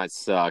Freeman might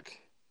suck.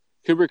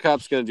 Cooper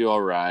Kupp's going to do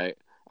all right.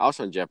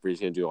 Alshon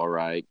Jeffrey's going to do all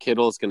right.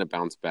 Kittle's going to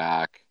bounce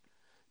back.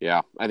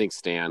 Yeah, I think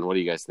Stan. What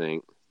do you guys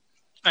think?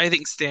 I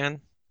think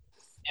Stan.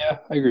 Yeah,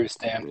 I agree with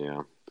Stan.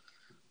 Yeah.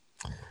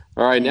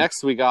 All right,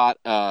 next we got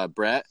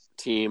Brett,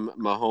 team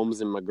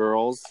Mahomes and my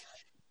girls,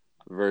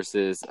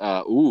 versus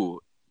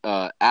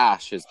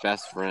Ash, his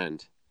best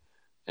friend.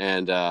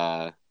 And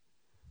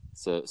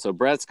so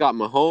Brett's got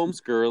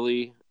Mahomes,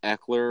 Gurley,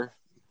 Eckler,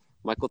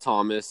 Michael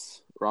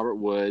Thomas, Robert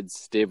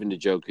Woods, David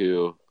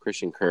Njoku,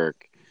 Christian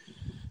Kirk.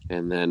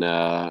 And then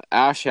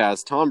Ash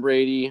has Tom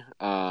Brady,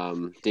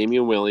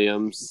 Damian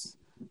Williams,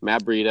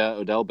 Matt Breida,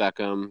 Odell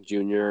Beckham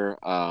Jr.,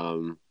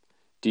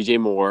 DJ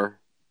Moore,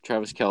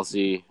 Travis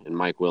Kelce, and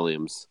Mike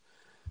Williams.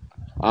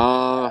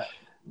 Man,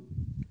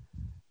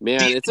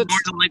 it's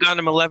Moore's only got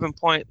him 11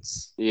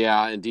 points.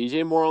 Yeah, and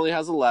DJ Moore only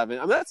has 11.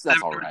 I mean, that's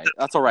all right.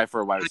 That's all right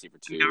for a wide receiver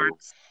too.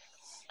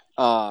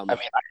 I mean,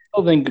 I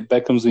still think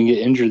Beckham's gonna get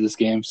injured this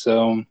game,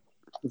 so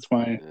that's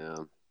my. Yeah.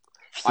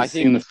 I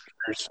think in the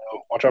future, so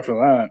watch out for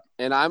that.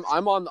 And I'm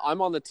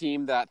on the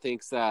team that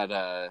thinks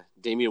that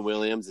Damian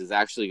Williams is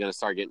actually going to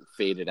start getting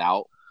faded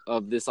out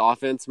of this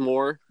offense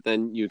more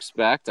than you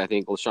expect. I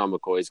think LaShawn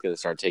McCoy is going to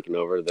start taking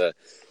over the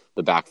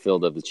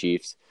backfield of the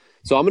Chiefs.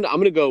 So I'm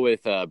gonna go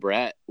with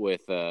Brett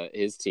with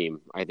his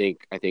team. I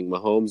think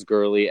Mahomes,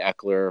 Gurley,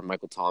 Eckler,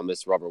 Michael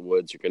Thomas, Robert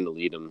Woods are going to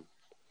lead him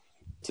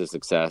to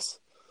success.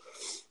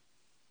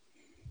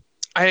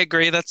 I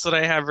agree. That's what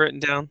I have written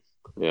down.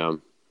 Yeah.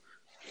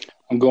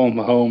 I'm going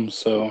Mahomes,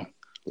 so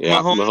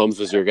yeah, Mahomes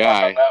was your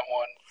guy. That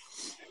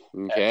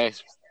one. Okay.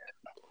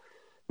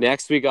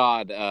 Next we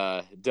got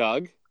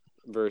Doug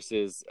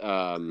versus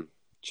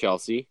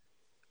Chelsea.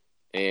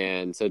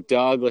 And so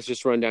Doug, let's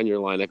just run down your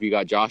lineup. You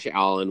got Josh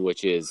Allen,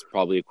 which is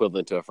probably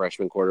equivalent to a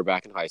freshman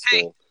quarterback in high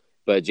school.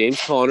 But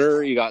James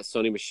Conner, you got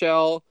Sony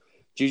Michel,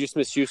 Juju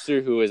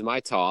Smith-Schuster, who is my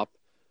top.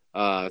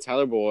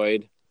 Tyler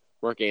Boyd,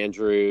 Mark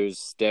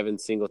Andrews, Devin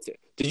Singletary.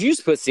 Did you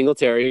just put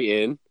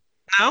Singletary in?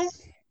 No?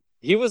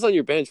 He was on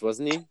your bench,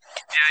 wasn't he? Yeah,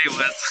 he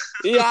was.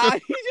 Yeah,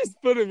 he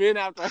just put him in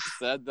after I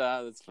said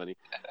that. That's funny.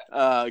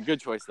 Good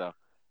choice, though.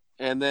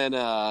 And then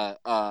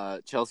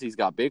Chelsea's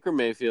got Baker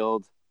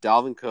Mayfield,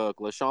 Dalvin Cook,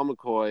 LaShawn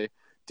McCoy,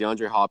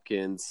 DeAndre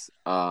Hopkins,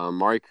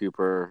 Mari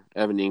Cooper,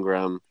 Evan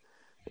Ingram,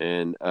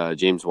 and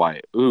James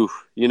White. Ooh,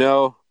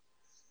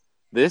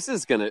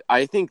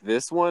 I think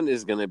this one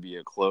is gonna be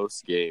a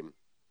close game.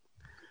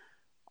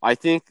 I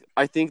think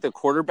the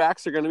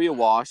quarterbacks are gonna be a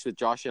wash with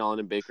Josh Allen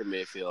and Baker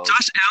Mayfield.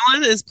 Josh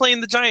Allen is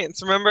playing the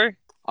Giants, remember?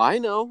 I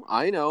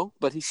know,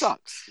 but he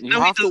sucks. You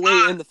No, have he to does weigh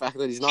not. in the fact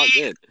that he's not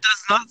He good.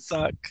 does not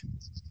suck.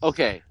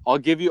 Okay, I'll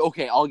give you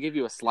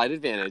a slight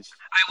advantage.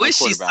 I wish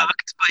he quarterback.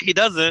 sucked, but he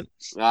doesn't.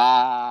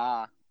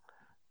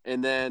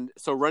 And then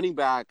so running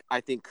back, I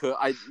think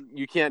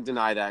you can't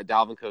deny that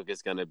Dalvin Cook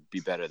is going to be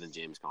better than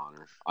James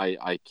Conner.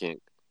 I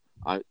can't.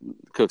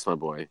 Cook's my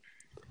boy.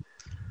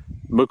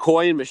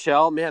 McCoy and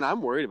Michelle, man,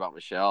 I'm worried about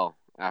Michelle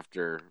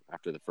after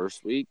the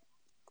first week.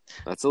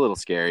 That's a little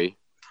scary.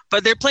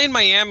 But they're playing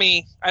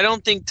Miami. I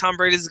don't think Tom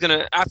Brady's going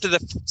to, after the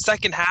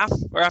second half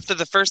or after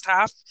the first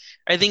half,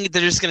 I think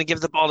they're just going to give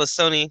the ball to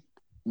Sony.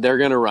 They're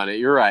going to run it.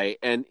 You're right.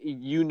 And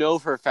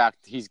for a fact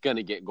he's going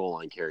to get goal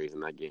line carries in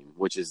that game,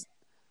 which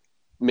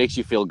makes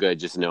you feel good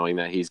just knowing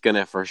that he's going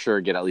to for sure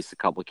get at least a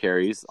couple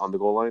carries on the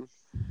goal line.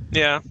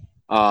 Yeah.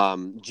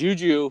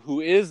 Juju,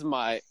 who is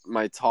my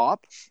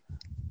top,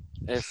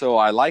 and so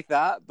I like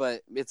that,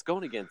 but it's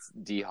going against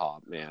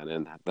D-Hop, man,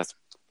 and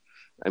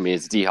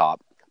it's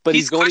D-Hop. But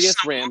he's going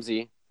against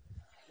Ramsey.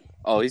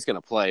 Oh, he's going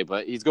to play,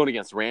 but he's going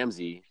against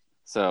Ramsey.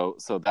 So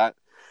that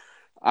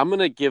I'm going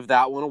to give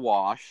that one a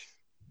wash.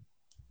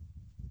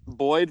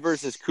 Boyd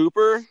versus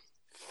Cooper.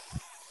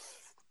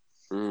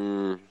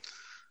 I'm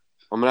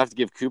going to have to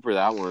give Cooper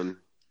that one.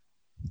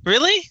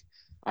 Really?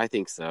 I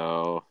think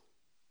so.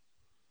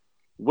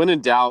 When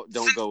in doubt,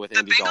 don't go with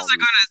Andy Dalton. The Bengals are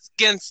going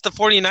against the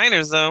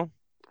 49ers, though.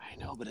 I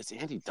know, but it's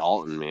Andy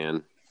Dalton,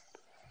 man.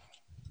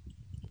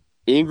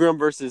 Ingram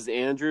versus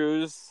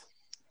Andrews.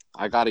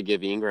 I got to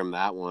give Ingram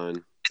that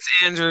one. It's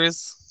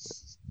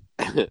Andrews.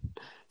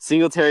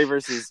 Singletary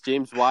versus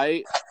James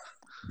White.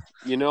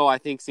 I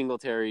think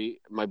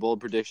Singletary, my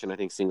bold prediction, I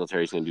think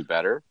Singletary's going to do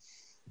better.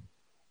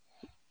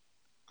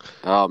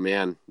 Oh,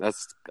 man.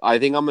 I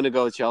think I'm going to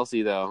go with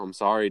Chelsea, though. I'm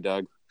sorry,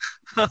 Doug.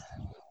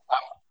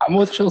 I'm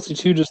with Chelsea,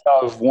 too, just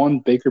out of one,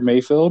 Baker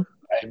Mayfield.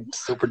 I'm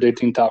still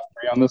predicting top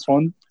 3 on this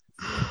one.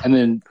 And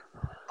then,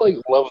 love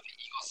of the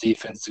Eagles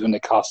defense is going to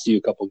cost you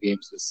a couple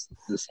games this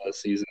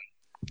season.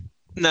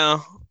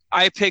 No,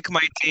 I pick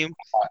my team.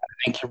 I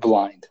think you're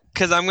blind.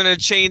 Because I'm going to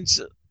change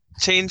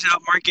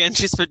out Mark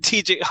Andrews for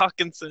TJ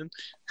Hawkinson.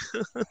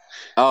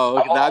 Oh,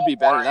 okay, that'd be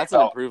better. That's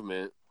an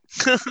improvement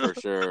for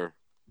sure.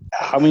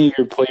 How many of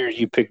your players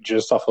you pick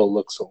just off of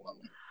looks alone?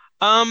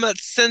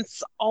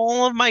 Since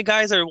all of my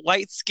guys are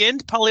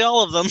light-skinned, probably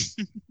all of them.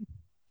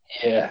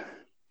 Yeah.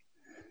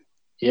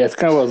 Yeah, it's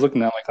kind of what I was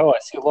looking at. Like, I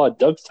see a lot of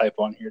Doug's type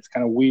on here. It's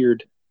kind of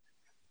weird.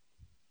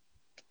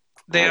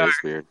 That is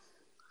weird.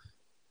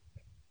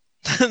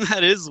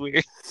 That is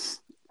weird.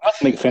 That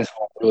must make fantasy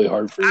football really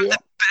hard for I'm you. the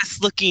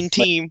best-looking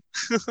team.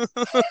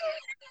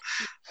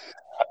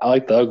 I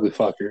like the ugly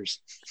fuckers.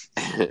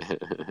 For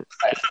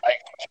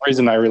some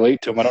reason I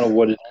relate to them. I don't know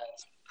what it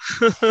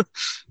is. All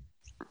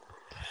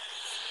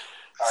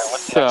right,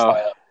 what's the next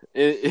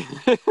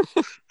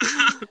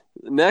lineup?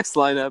 Next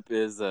lineup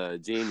is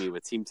Jamie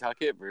with Team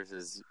Tuckett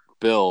versus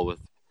Bill with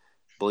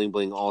Bling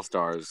Bling All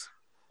Stars.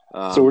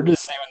 So we're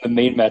just saving the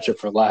main matchup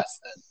for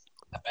last then.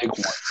 The big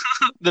one.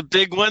 The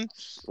big one?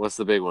 What's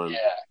the big one? Yeah.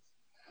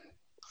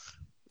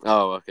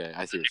 Oh, okay.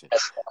 I see what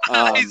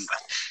you're saying.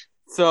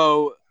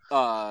 So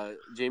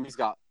Jamie's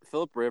got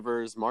Phillip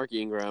Rivers, Mark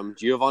Ingram,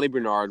 Giovanni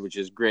Bernard, which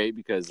is great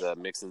because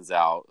Mixon's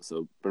out,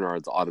 so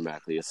Bernard's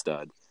automatically a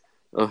stud.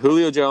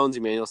 Julio Jones,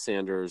 Emmanuel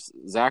Sanders,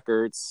 Zach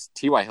Ertz,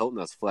 T.Y. Hilton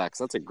as flex.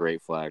 That's a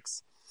great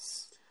flex.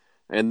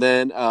 And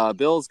then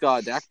Bill's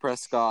got Dak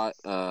Prescott,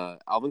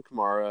 Alvin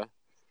Kamara,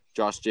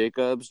 Josh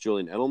Jacobs,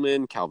 Julian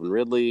Edelman, Calvin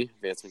Ridley,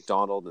 Vance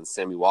McDonald, and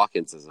Sammy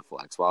Watkins as a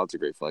flex. Wow, that's a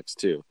great flex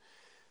too.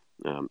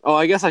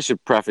 I guess I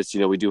should preface,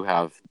 we do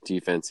have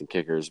defense and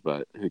kickers,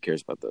 but who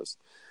cares about those?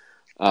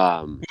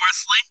 Wesley?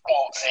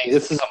 Oh, hey,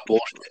 this is a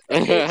bullshit.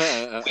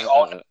 We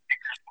all have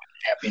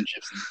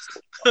championships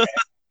in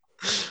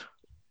this.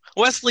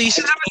 Wesley, you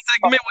should have a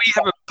segment where you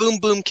have a boom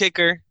boom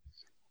kicker.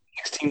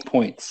 16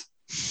 points.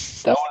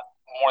 That was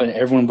more than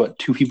everyone but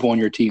 2 people on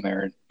your team,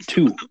 Aaron.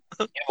 2. You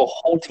have a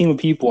whole team of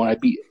people, and I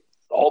beat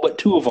all but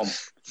 2 of them.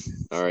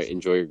 All right,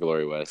 enjoy your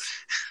glory, Wes.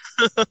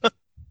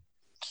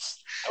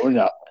 Throwing it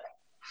out.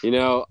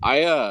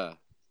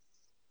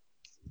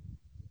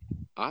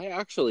 I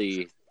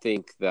actually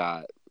think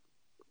that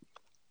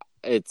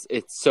it's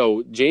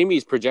so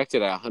Jamie's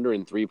projected at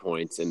 103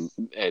 points and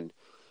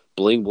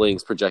Bling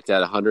Bling's projected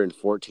at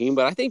 114,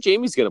 but I think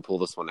Jamie's going to pull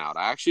this one out.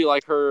 I actually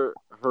like her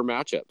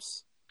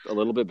matchups a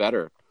little bit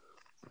better.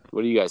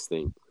 What do you guys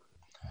think?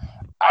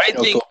 I I didn't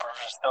know think- Philip Rivers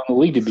was still in the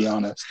league, to be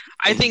honest.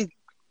 I think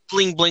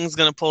Bling Bling's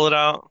gonna pull it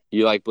out.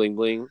 You like Bling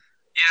Bling?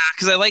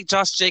 Because I like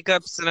Josh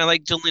Jacobs and I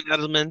like Julian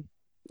Edelman.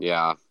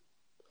 Yeah.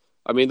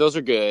 I mean, those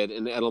are good,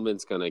 and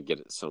Edelman's going to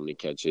get so many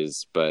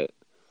catches, but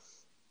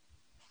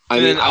I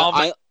And mean, then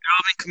Alvin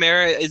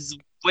Kamara is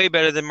way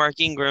better than Mark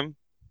Ingram.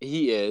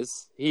 he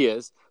is,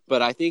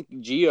 but I think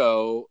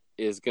Gio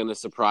is going to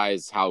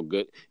surprise how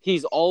good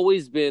he's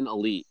always been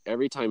elite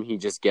every time he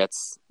just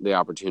gets the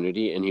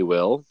opportunity, and he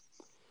will.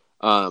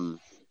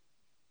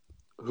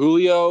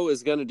 Julio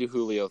is going to do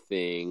Julio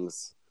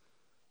things.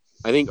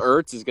 I think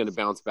Ertz is going to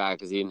bounce back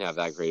because he didn't have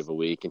that great of a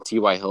week, and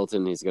T.Y.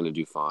 Hilton he's going to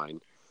do fine.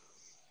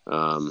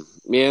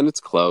 Man, it's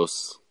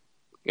close.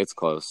 It's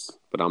close,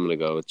 but I'm going to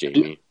go with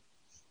Jamie.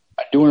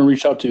 I do want to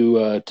reach out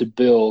to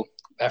Bill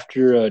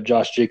after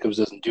Josh Jacobs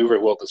doesn't do very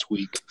well this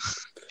week.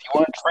 If you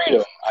want to trade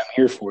him, I'm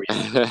here for you.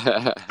 Throw it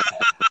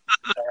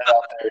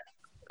out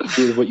there.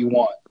 Here's what you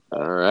want.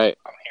 All right.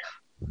 I'm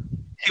here.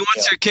 He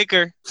wants your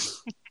kicker.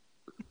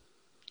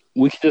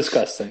 We can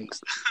discuss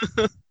things.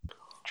 Trying to get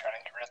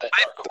rid of that dark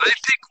I horse.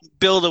 pick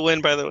Bill to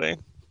win, by the way.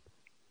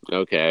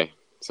 Okay.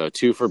 So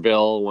 2 for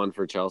Bill, 1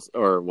 for Chelsea,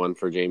 or 1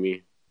 for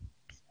Jamie.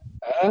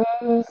 No,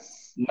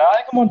 I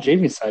think I'm on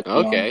Jamie's side. To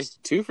be Okay.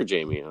 honest. 2 for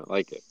Jamie. I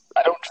like it.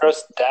 I don't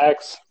trust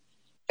Dax,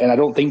 and I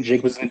don't think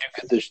Jacobs is going to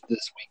do good this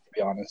week, to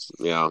be honest.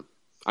 Yeah.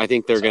 I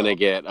think they're going to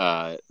get,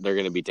 they're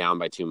going to be down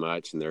by too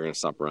much and they're going to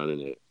stop running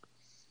it.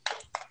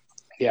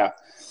 Yeah.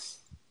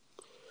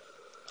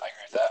 I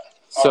agree with that.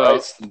 So- All right,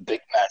 it's the big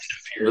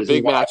matchup here. The This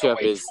big what I've been matchup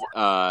waiting is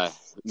for.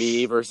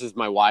 me versus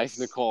my wife,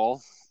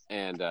 Nicole.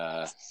 And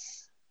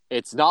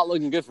it's not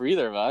looking good for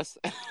either of us.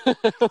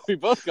 We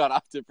both got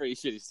off to a pretty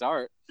shitty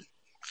start.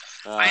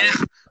 I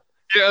know.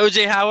 Your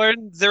OJ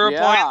Howard, 0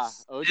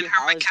 points. OJ And her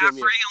Howard's giving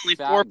me a McCaffrey, only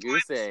fat 4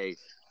 goose points. egg.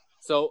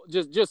 So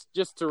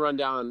just to run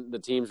down the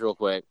teams real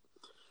quick.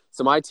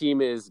 So my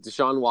team is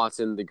Deshaun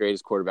Watson, the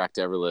greatest quarterback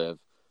to ever live.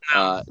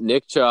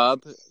 Nick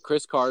Chubb,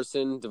 Chris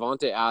Carson,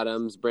 Devontae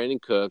Adams, Brandon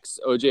Cooks,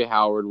 OJ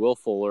Howard, Will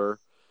Fuller.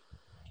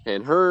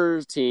 And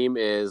her team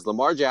is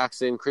Lamar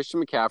Jackson,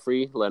 Christian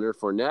McCaffrey, Leonard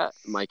Fournette,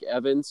 Mike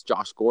Evans,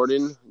 Josh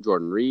Gordon,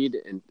 Jordan Reed,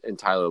 and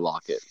Tyler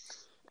Lockett.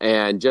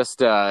 And just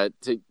to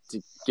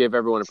give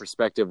everyone a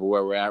perspective of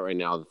where we're at right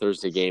now, the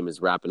Thursday game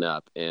is wrapping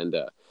up. And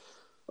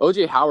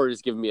OJ Howard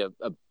has given me a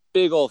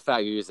big old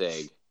fat goose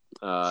egg.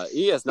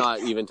 He has not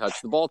even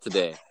touched the ball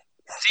today.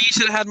 So you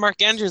should have had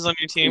Mark Andrews on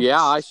your team.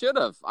 Yeah, I should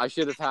have. I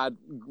should have had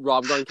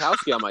Rob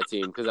Gronkowski on my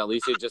team because at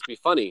least it'd just be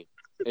funny.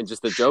 And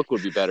just the joke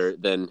would be better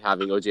than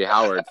having OJ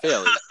Howard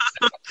failing.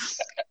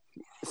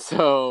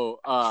 So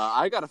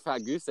I got a fat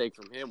goose egg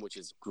from him, which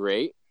is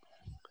great.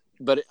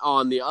 But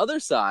on the other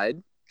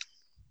side,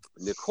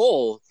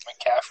 Nicole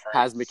McCaffrey.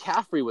 has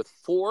McCaffrey with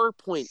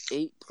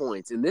 4.8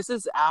 points. And this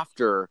is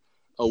after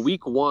a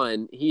week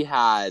 1. He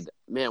had,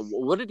 man,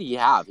 what did he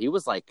have? He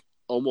was like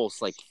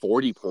almost like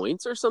 40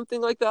 points or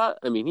something like that.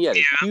 I mean, he had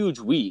a huge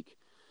week.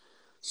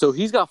 So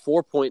he's got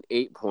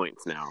 4.8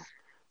 points now.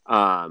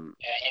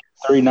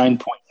 39.9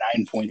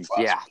 points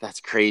last Yeah, that's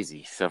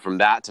crazy. So from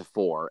that to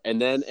 4.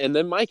 And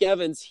then Mike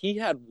Evans, he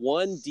had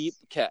 1 deep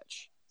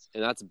catch.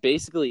 And that's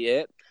basically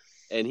it.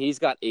 And he's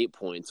got 8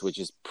 points, which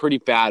is pretty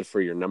bad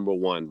for your number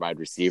 1 wide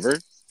receiver.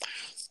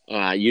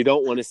 You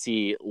don't want to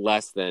see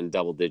less than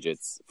double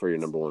digits for your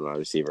number 1 wide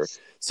receiver.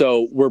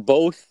 So we're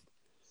both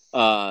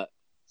to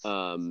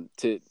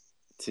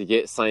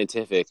get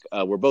scientific,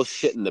 we're both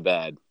shitting the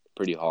bed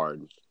pretty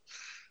hard.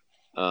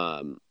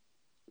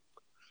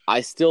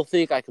 I still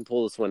think I can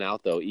pull this one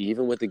out, though,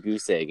 even with the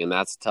goose egg, and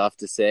that's tough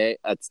to say.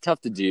 It's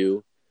tough to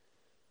do,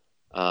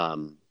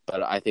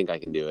 but I think I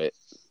can do it.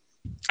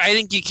 I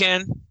think you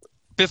can.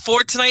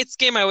 Before tonight's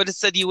game, I would have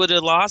said you would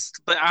have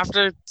lost, but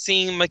after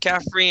seeing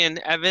McCaffrey and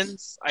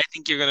Evans, I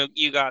think you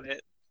got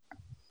it.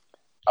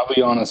 I'll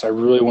be honest, I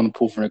really want to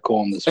pull for Nicole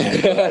on this one. But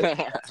I think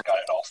Aaron's got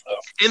it also.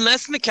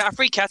 Unless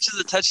McCaffrey catches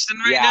a touchdown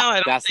right now, I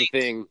don't that's think. the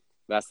thing.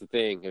 That's the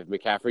thing. If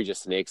McCaffrey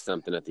just snakes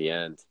something at the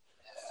end,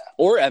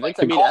 or Evans,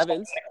 Nicole's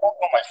Evans. one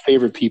of my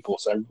favorite people,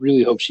 so I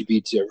really hope she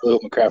beats you. I really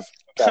hope McCaffrey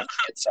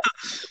gets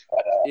something.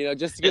 But,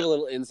 Just to give a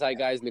little insight,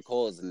 guys,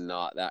 Nicole is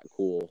not that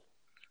cool.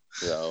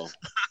 So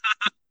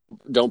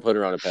don't put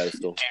her on a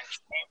pedestal. she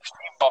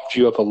bumped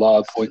you up a lot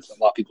of points in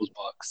a lot of people's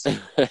books.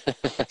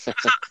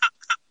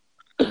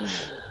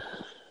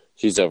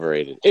 She's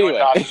overrated. You Anyway, would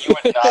not be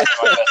my best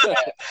man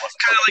if it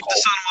wasn't Kind of for like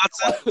Deshaun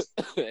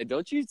Watson.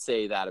 don't you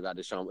say that about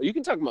Deshaun. You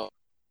can talk about,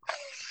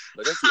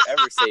 but don't you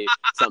ever say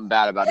something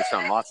bad about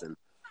Deshaun Watson.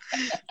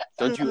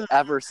 Don't you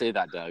ever say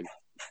that, Doug.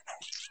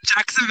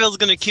 Jacksonville's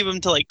going to keep him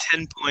to like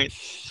 10 points.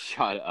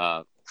 Shut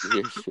up.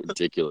 You're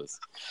ridiculous.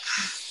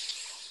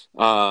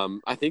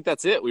 I think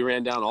that's it. We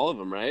ran down all of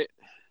them, right?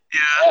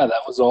 Yeah,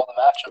 that was all the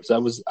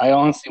matchups. I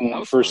honestly, when That we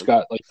was first fun.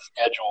 got like the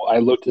schedule, I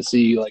looked to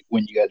see like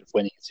when you guys were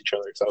winning against each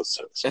other because I was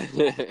so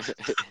excited.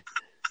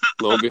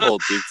 Lo and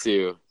behold, week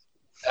 2.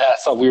 I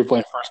saw we were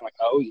playing first. I'm like,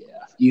 oh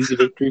yeah, easy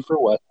victory for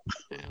what?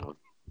 Yeah.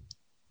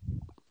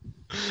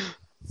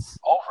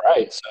 All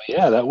right, so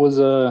yeah, that was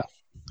a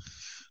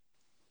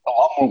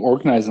lot more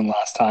organized than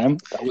last time.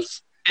 That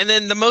was And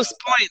then the most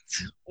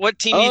points. What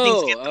team do you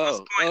think gets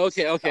the most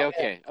points?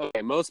 Okay.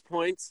 Most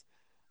points.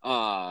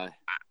 I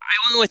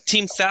went with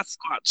Team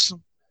Sasquatch.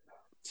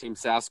 Team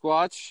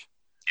Sasquatch.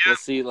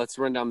 Yeah. Let's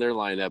run down their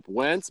lineup.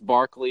 Wentz,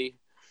 Barkley,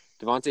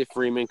 Devontae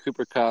Freeman,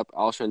 Cooper Kupp,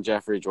 Alshon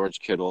Jeffrey, George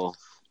Kittle,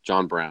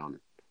 John Brown.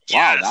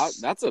 Wow, Yes.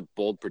 that's a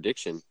bold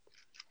prediction.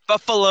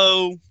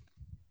 Buffalo.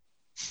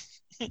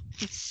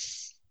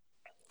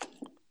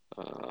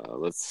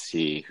 Let's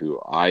see who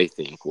I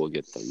think will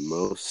get the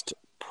most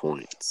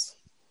points.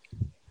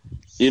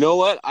 You know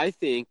what? I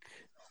think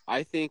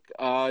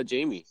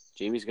Jamie.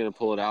 Jamie's going to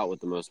pull it out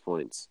with the most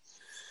points.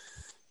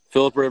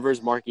 Phillip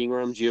Rivers, Mark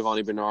Ingram,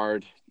 Giovanni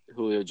Bernard,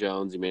 Julio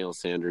Jones, Emmanuel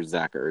Sanders,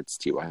 Zach Ertz,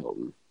 T.Y.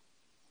 Hilton.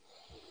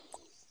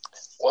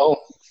 Well,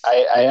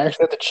 I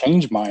actually had to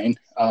change mine.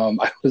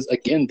 I was,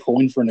 again,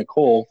 pulling for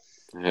Nicole.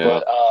 Yeah.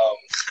 But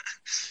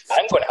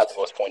I'm going to have the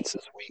most points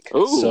this week.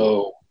 Ooh.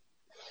 So,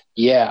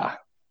 yeah.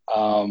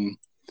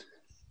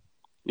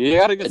 You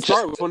got a good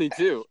start with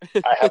 22.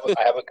 I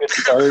have a good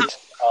start.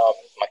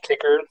 My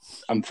kicker,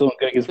 I'm feeling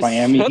good against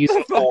Miami. Shut He's the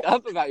in full. fuck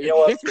up about You your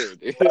know what? kicker,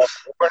 dude.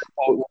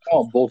 We're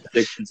going bold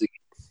predictions.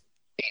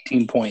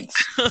 18 points.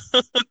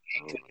 18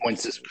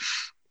 points this week.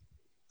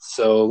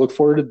 So look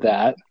forward to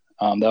that.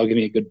 That'll give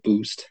me a good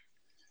boost.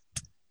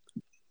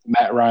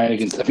 Matt Ryan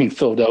against,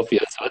 Philadelphia.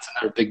 So that's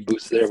another big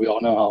boost there. We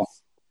all know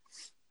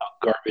how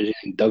garbage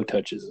anything Doug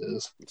touches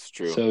is. It's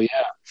true. So, yeah.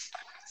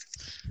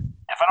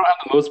 If I don't have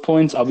the most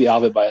points, I'll be out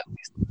of it by at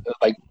least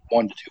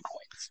 1 to 2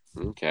 points.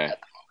 Okay.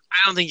 I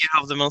don't think you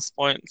have the most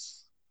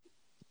points.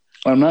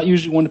 I'm not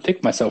usually one to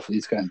pick myself for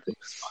these kind of things.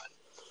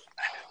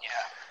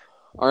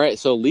 All right,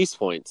 so least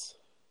points.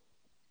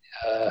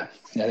 But,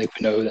 I think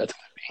we know who that's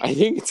going to be. I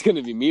think it's going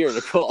to be me or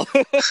Nicole.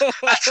 Nicole.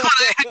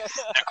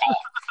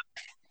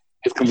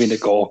 It's going to be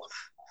Nicole.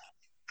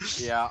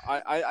 Yeah,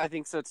 I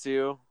think so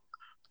too.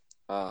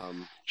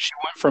 She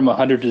went from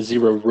 100 to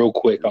 0 real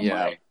quick on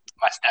my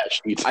stat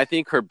sheet. I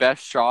think her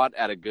best shot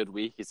at a good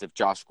week is if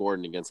Josh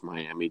Gordon against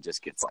Miami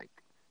just gets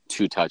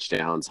 2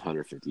 touchdowns,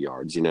 150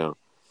 yards, Yeah,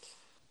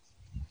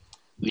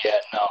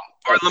 no.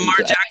 Or Lamar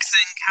Jackson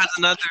has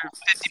another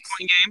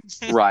 50-point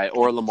game. Right,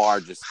 or Lamar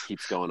just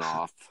keeps going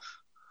off.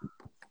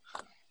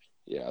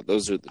 Yeah,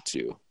 those are the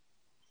two.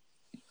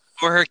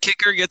 Or her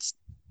kicker gets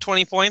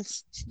 20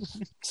 points.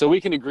 So we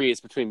can agree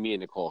it's between me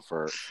and Nicole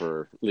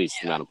for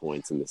least amount of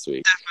points in this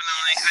week.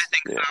 Definitely, I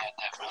think so.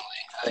 Definitely.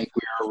 I think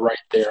we are right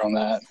there on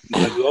that.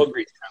 We all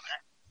agree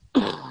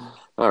together.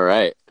 All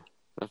right.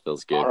 That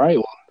feels good. All right.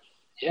 Well,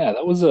 yeah,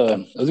 that was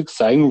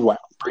exciting.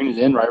 Bringing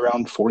it in right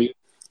around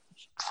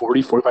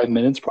 45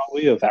 minutes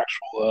probably of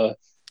actual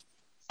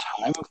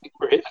time. I think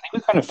we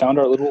kind of found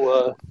our little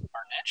our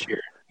niche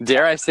here.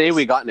 Dare I say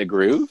we got in a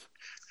groove?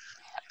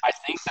 I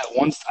think that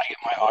once I get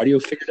my audio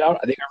figured out,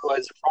 I think I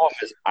realize the problem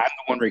is I'm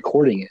the one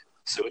recording it.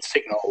 So it's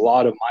taking a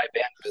lot of my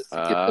bandwidth to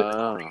get the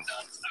recording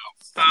done.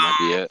 So That might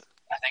be it.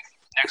 I think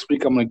next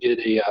week I'm going to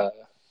get a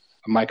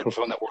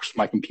microphone that works with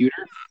my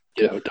computer,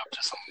 get it hooked up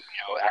to some,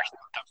 actually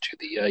hooked up to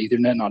the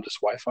Ethernet, not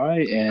just Wi-Fi,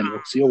 and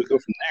we'll see how we go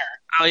from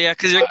there. Oh, yeah,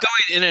 because you're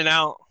going in and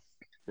out.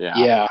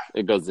 Yeah.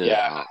 It goes in and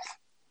out.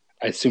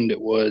 I assumed it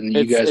would. And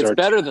you guys it's are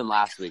better than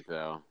last week,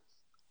 though.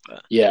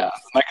 Yeah,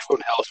 the microphone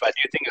helps, but I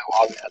do think a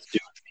lot of it has to do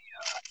with me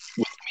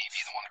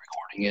being the one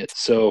recording it.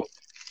 So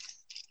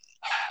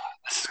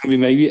this is going to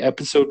be maybe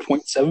episode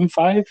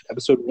 0.75,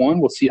 episode 1.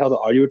 We'll see how the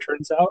audio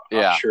turns out. I'm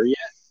not sure yet.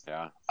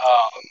 Yeah.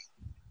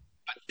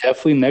 But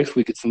definitely next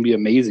week it's going to be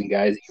amazing,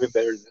 guys. Even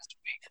better than this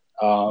week.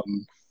 I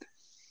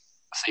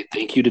say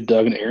thank you to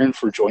Doug and Aaron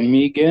for joining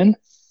me again.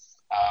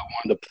 I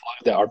wanted to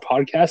plug that our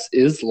podcast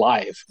is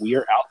live. We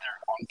are out there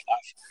on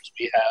platforms.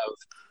 We have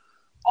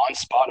on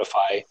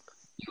Spotify.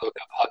 You look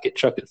up Huck It,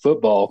 Chuck It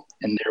Football,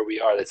 and there we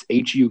are. That's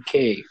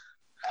HUK,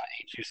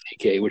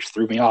 HUCK, which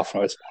threw me off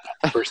when I was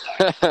the first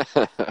time.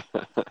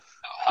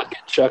 Huck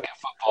It, Chuck It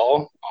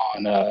Football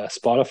on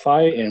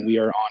Spotify, and we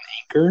are on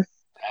Anchor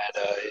at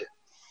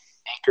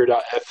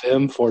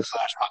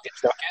anchor.fm/Huck It,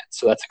 Chuck It.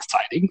 So that's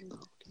exciting.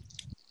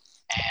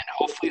 And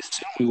hopefully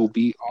soon we will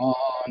be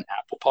on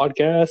Apple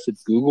Podcasts and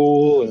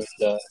Google and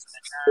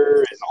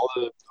Stitcher and all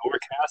the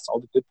Overcast, all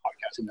the good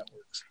podcasting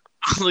networks.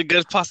 All the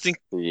good posting.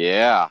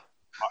 Yeah.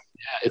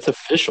 Yeah, it's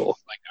official.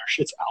 Our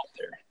shit's out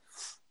there.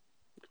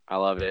 I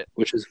love it.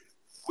 Which is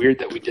weird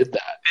that we did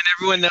that. And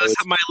everyone knows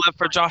my love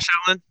for Josh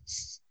Allen.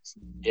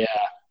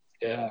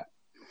 Yeah.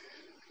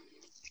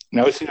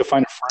 Now we just need to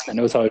find a friend that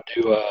knows how to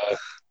do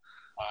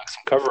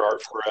some cover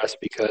art for us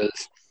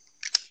because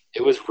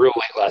it was real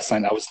late last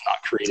night. I was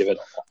not creative at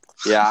all.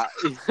 Yeah.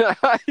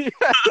 I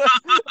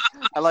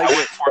like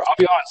it. I'll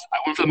be honest. I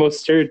went for the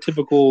most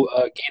stereotypical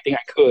gay thing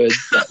I could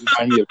that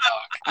reminded me of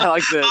Doug. I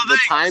like the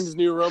Times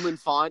New Roman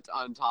font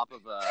on top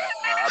of a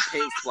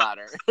paint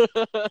splatter.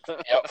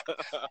 Yep.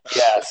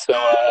 Yeah, so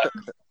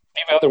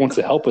maybe other wants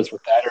to help us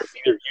with that, or if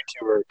either you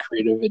two are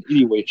creative in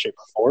any way, shape,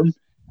 or form,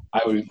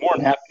 I would be more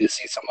than happy to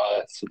see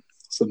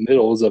some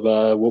middles of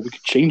what we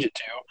could change it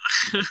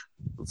to.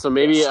 So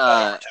maybe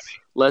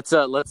let's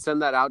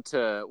send that out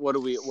to what are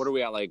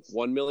we at, like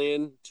 1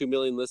 million, 2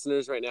 million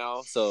listeners right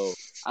now. So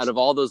out of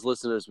all those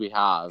listeners we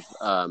have,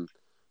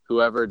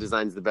 whoever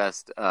designs the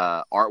best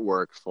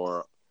artwork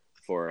for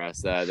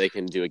us, they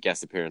can do a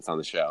guest appearance on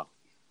the show.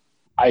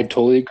 I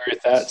totally agree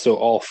with that. So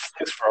all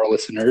thanks for our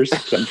listeners.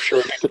 I'm sure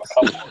we can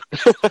come.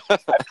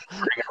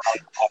 Bring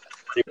around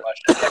pretty much.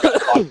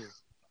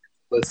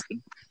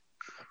 Listen.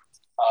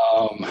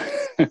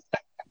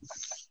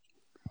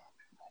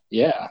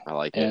 Yeah, I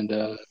like it.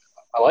 And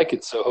I like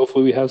it. So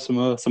hopefully we have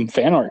some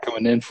fan art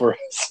coming in for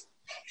us.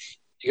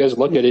 You guys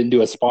look at it and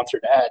do a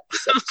sponsored ad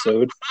this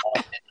episode.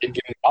 And give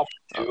me the option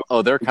to.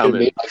 Oh, they're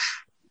coming.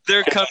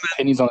 They're coming.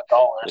 Pennies on the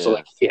dollar. Yeah. So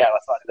let's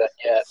not do that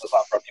yet. Let's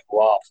not run people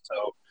off.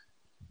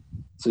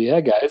 So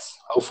yeah, guys.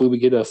 Hopefully we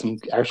get some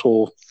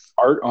actual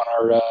art on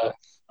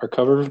our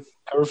cover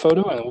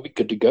photo, and we'll be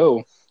good to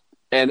go.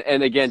 And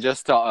again,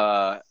 just to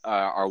our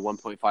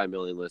 1.5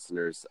 million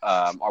listeners,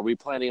 are we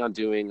planning on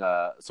doing?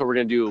 So we're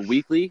gonna do a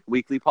weekly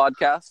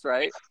podcast,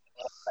 right?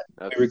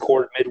 We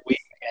record midweek,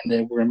 and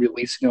then we're gonna be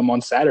releasing them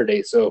on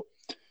Saturday, so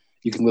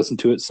you can listen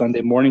to it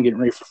Sunday morning, getting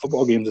ready for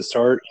football games to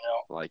start.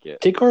 Like it.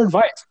 Take our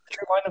advice. Put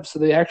your lineup so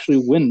they actually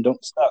win.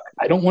 Don't suck.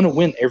 I don't want to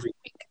win every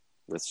week.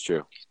 That's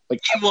true. Like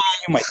I'm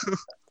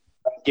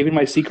giving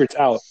my secrets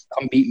out.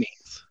 Come beat me.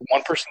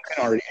 One person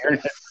couldn't already. Aaron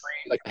had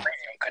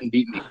premium couldn't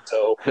beat me.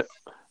 So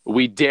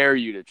we dare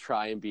you to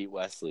try and beat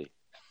Wesley.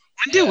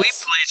 When do we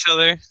play each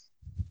other?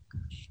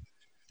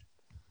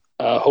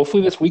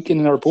 Hopefully this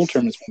weekend in our pool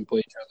tournaments when we play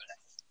each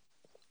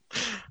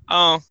other.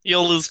 Oh,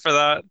 you'll lose for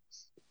that.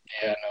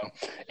 Yeah, no,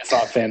 it's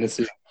not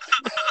fantasy.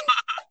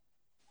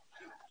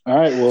 All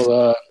right,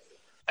 well,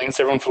 thanks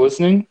everyone for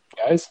listening,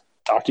 guys.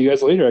 Talk to you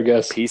guys later, I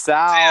guess. Peace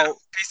out.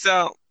 Peace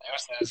out. There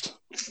it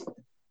is.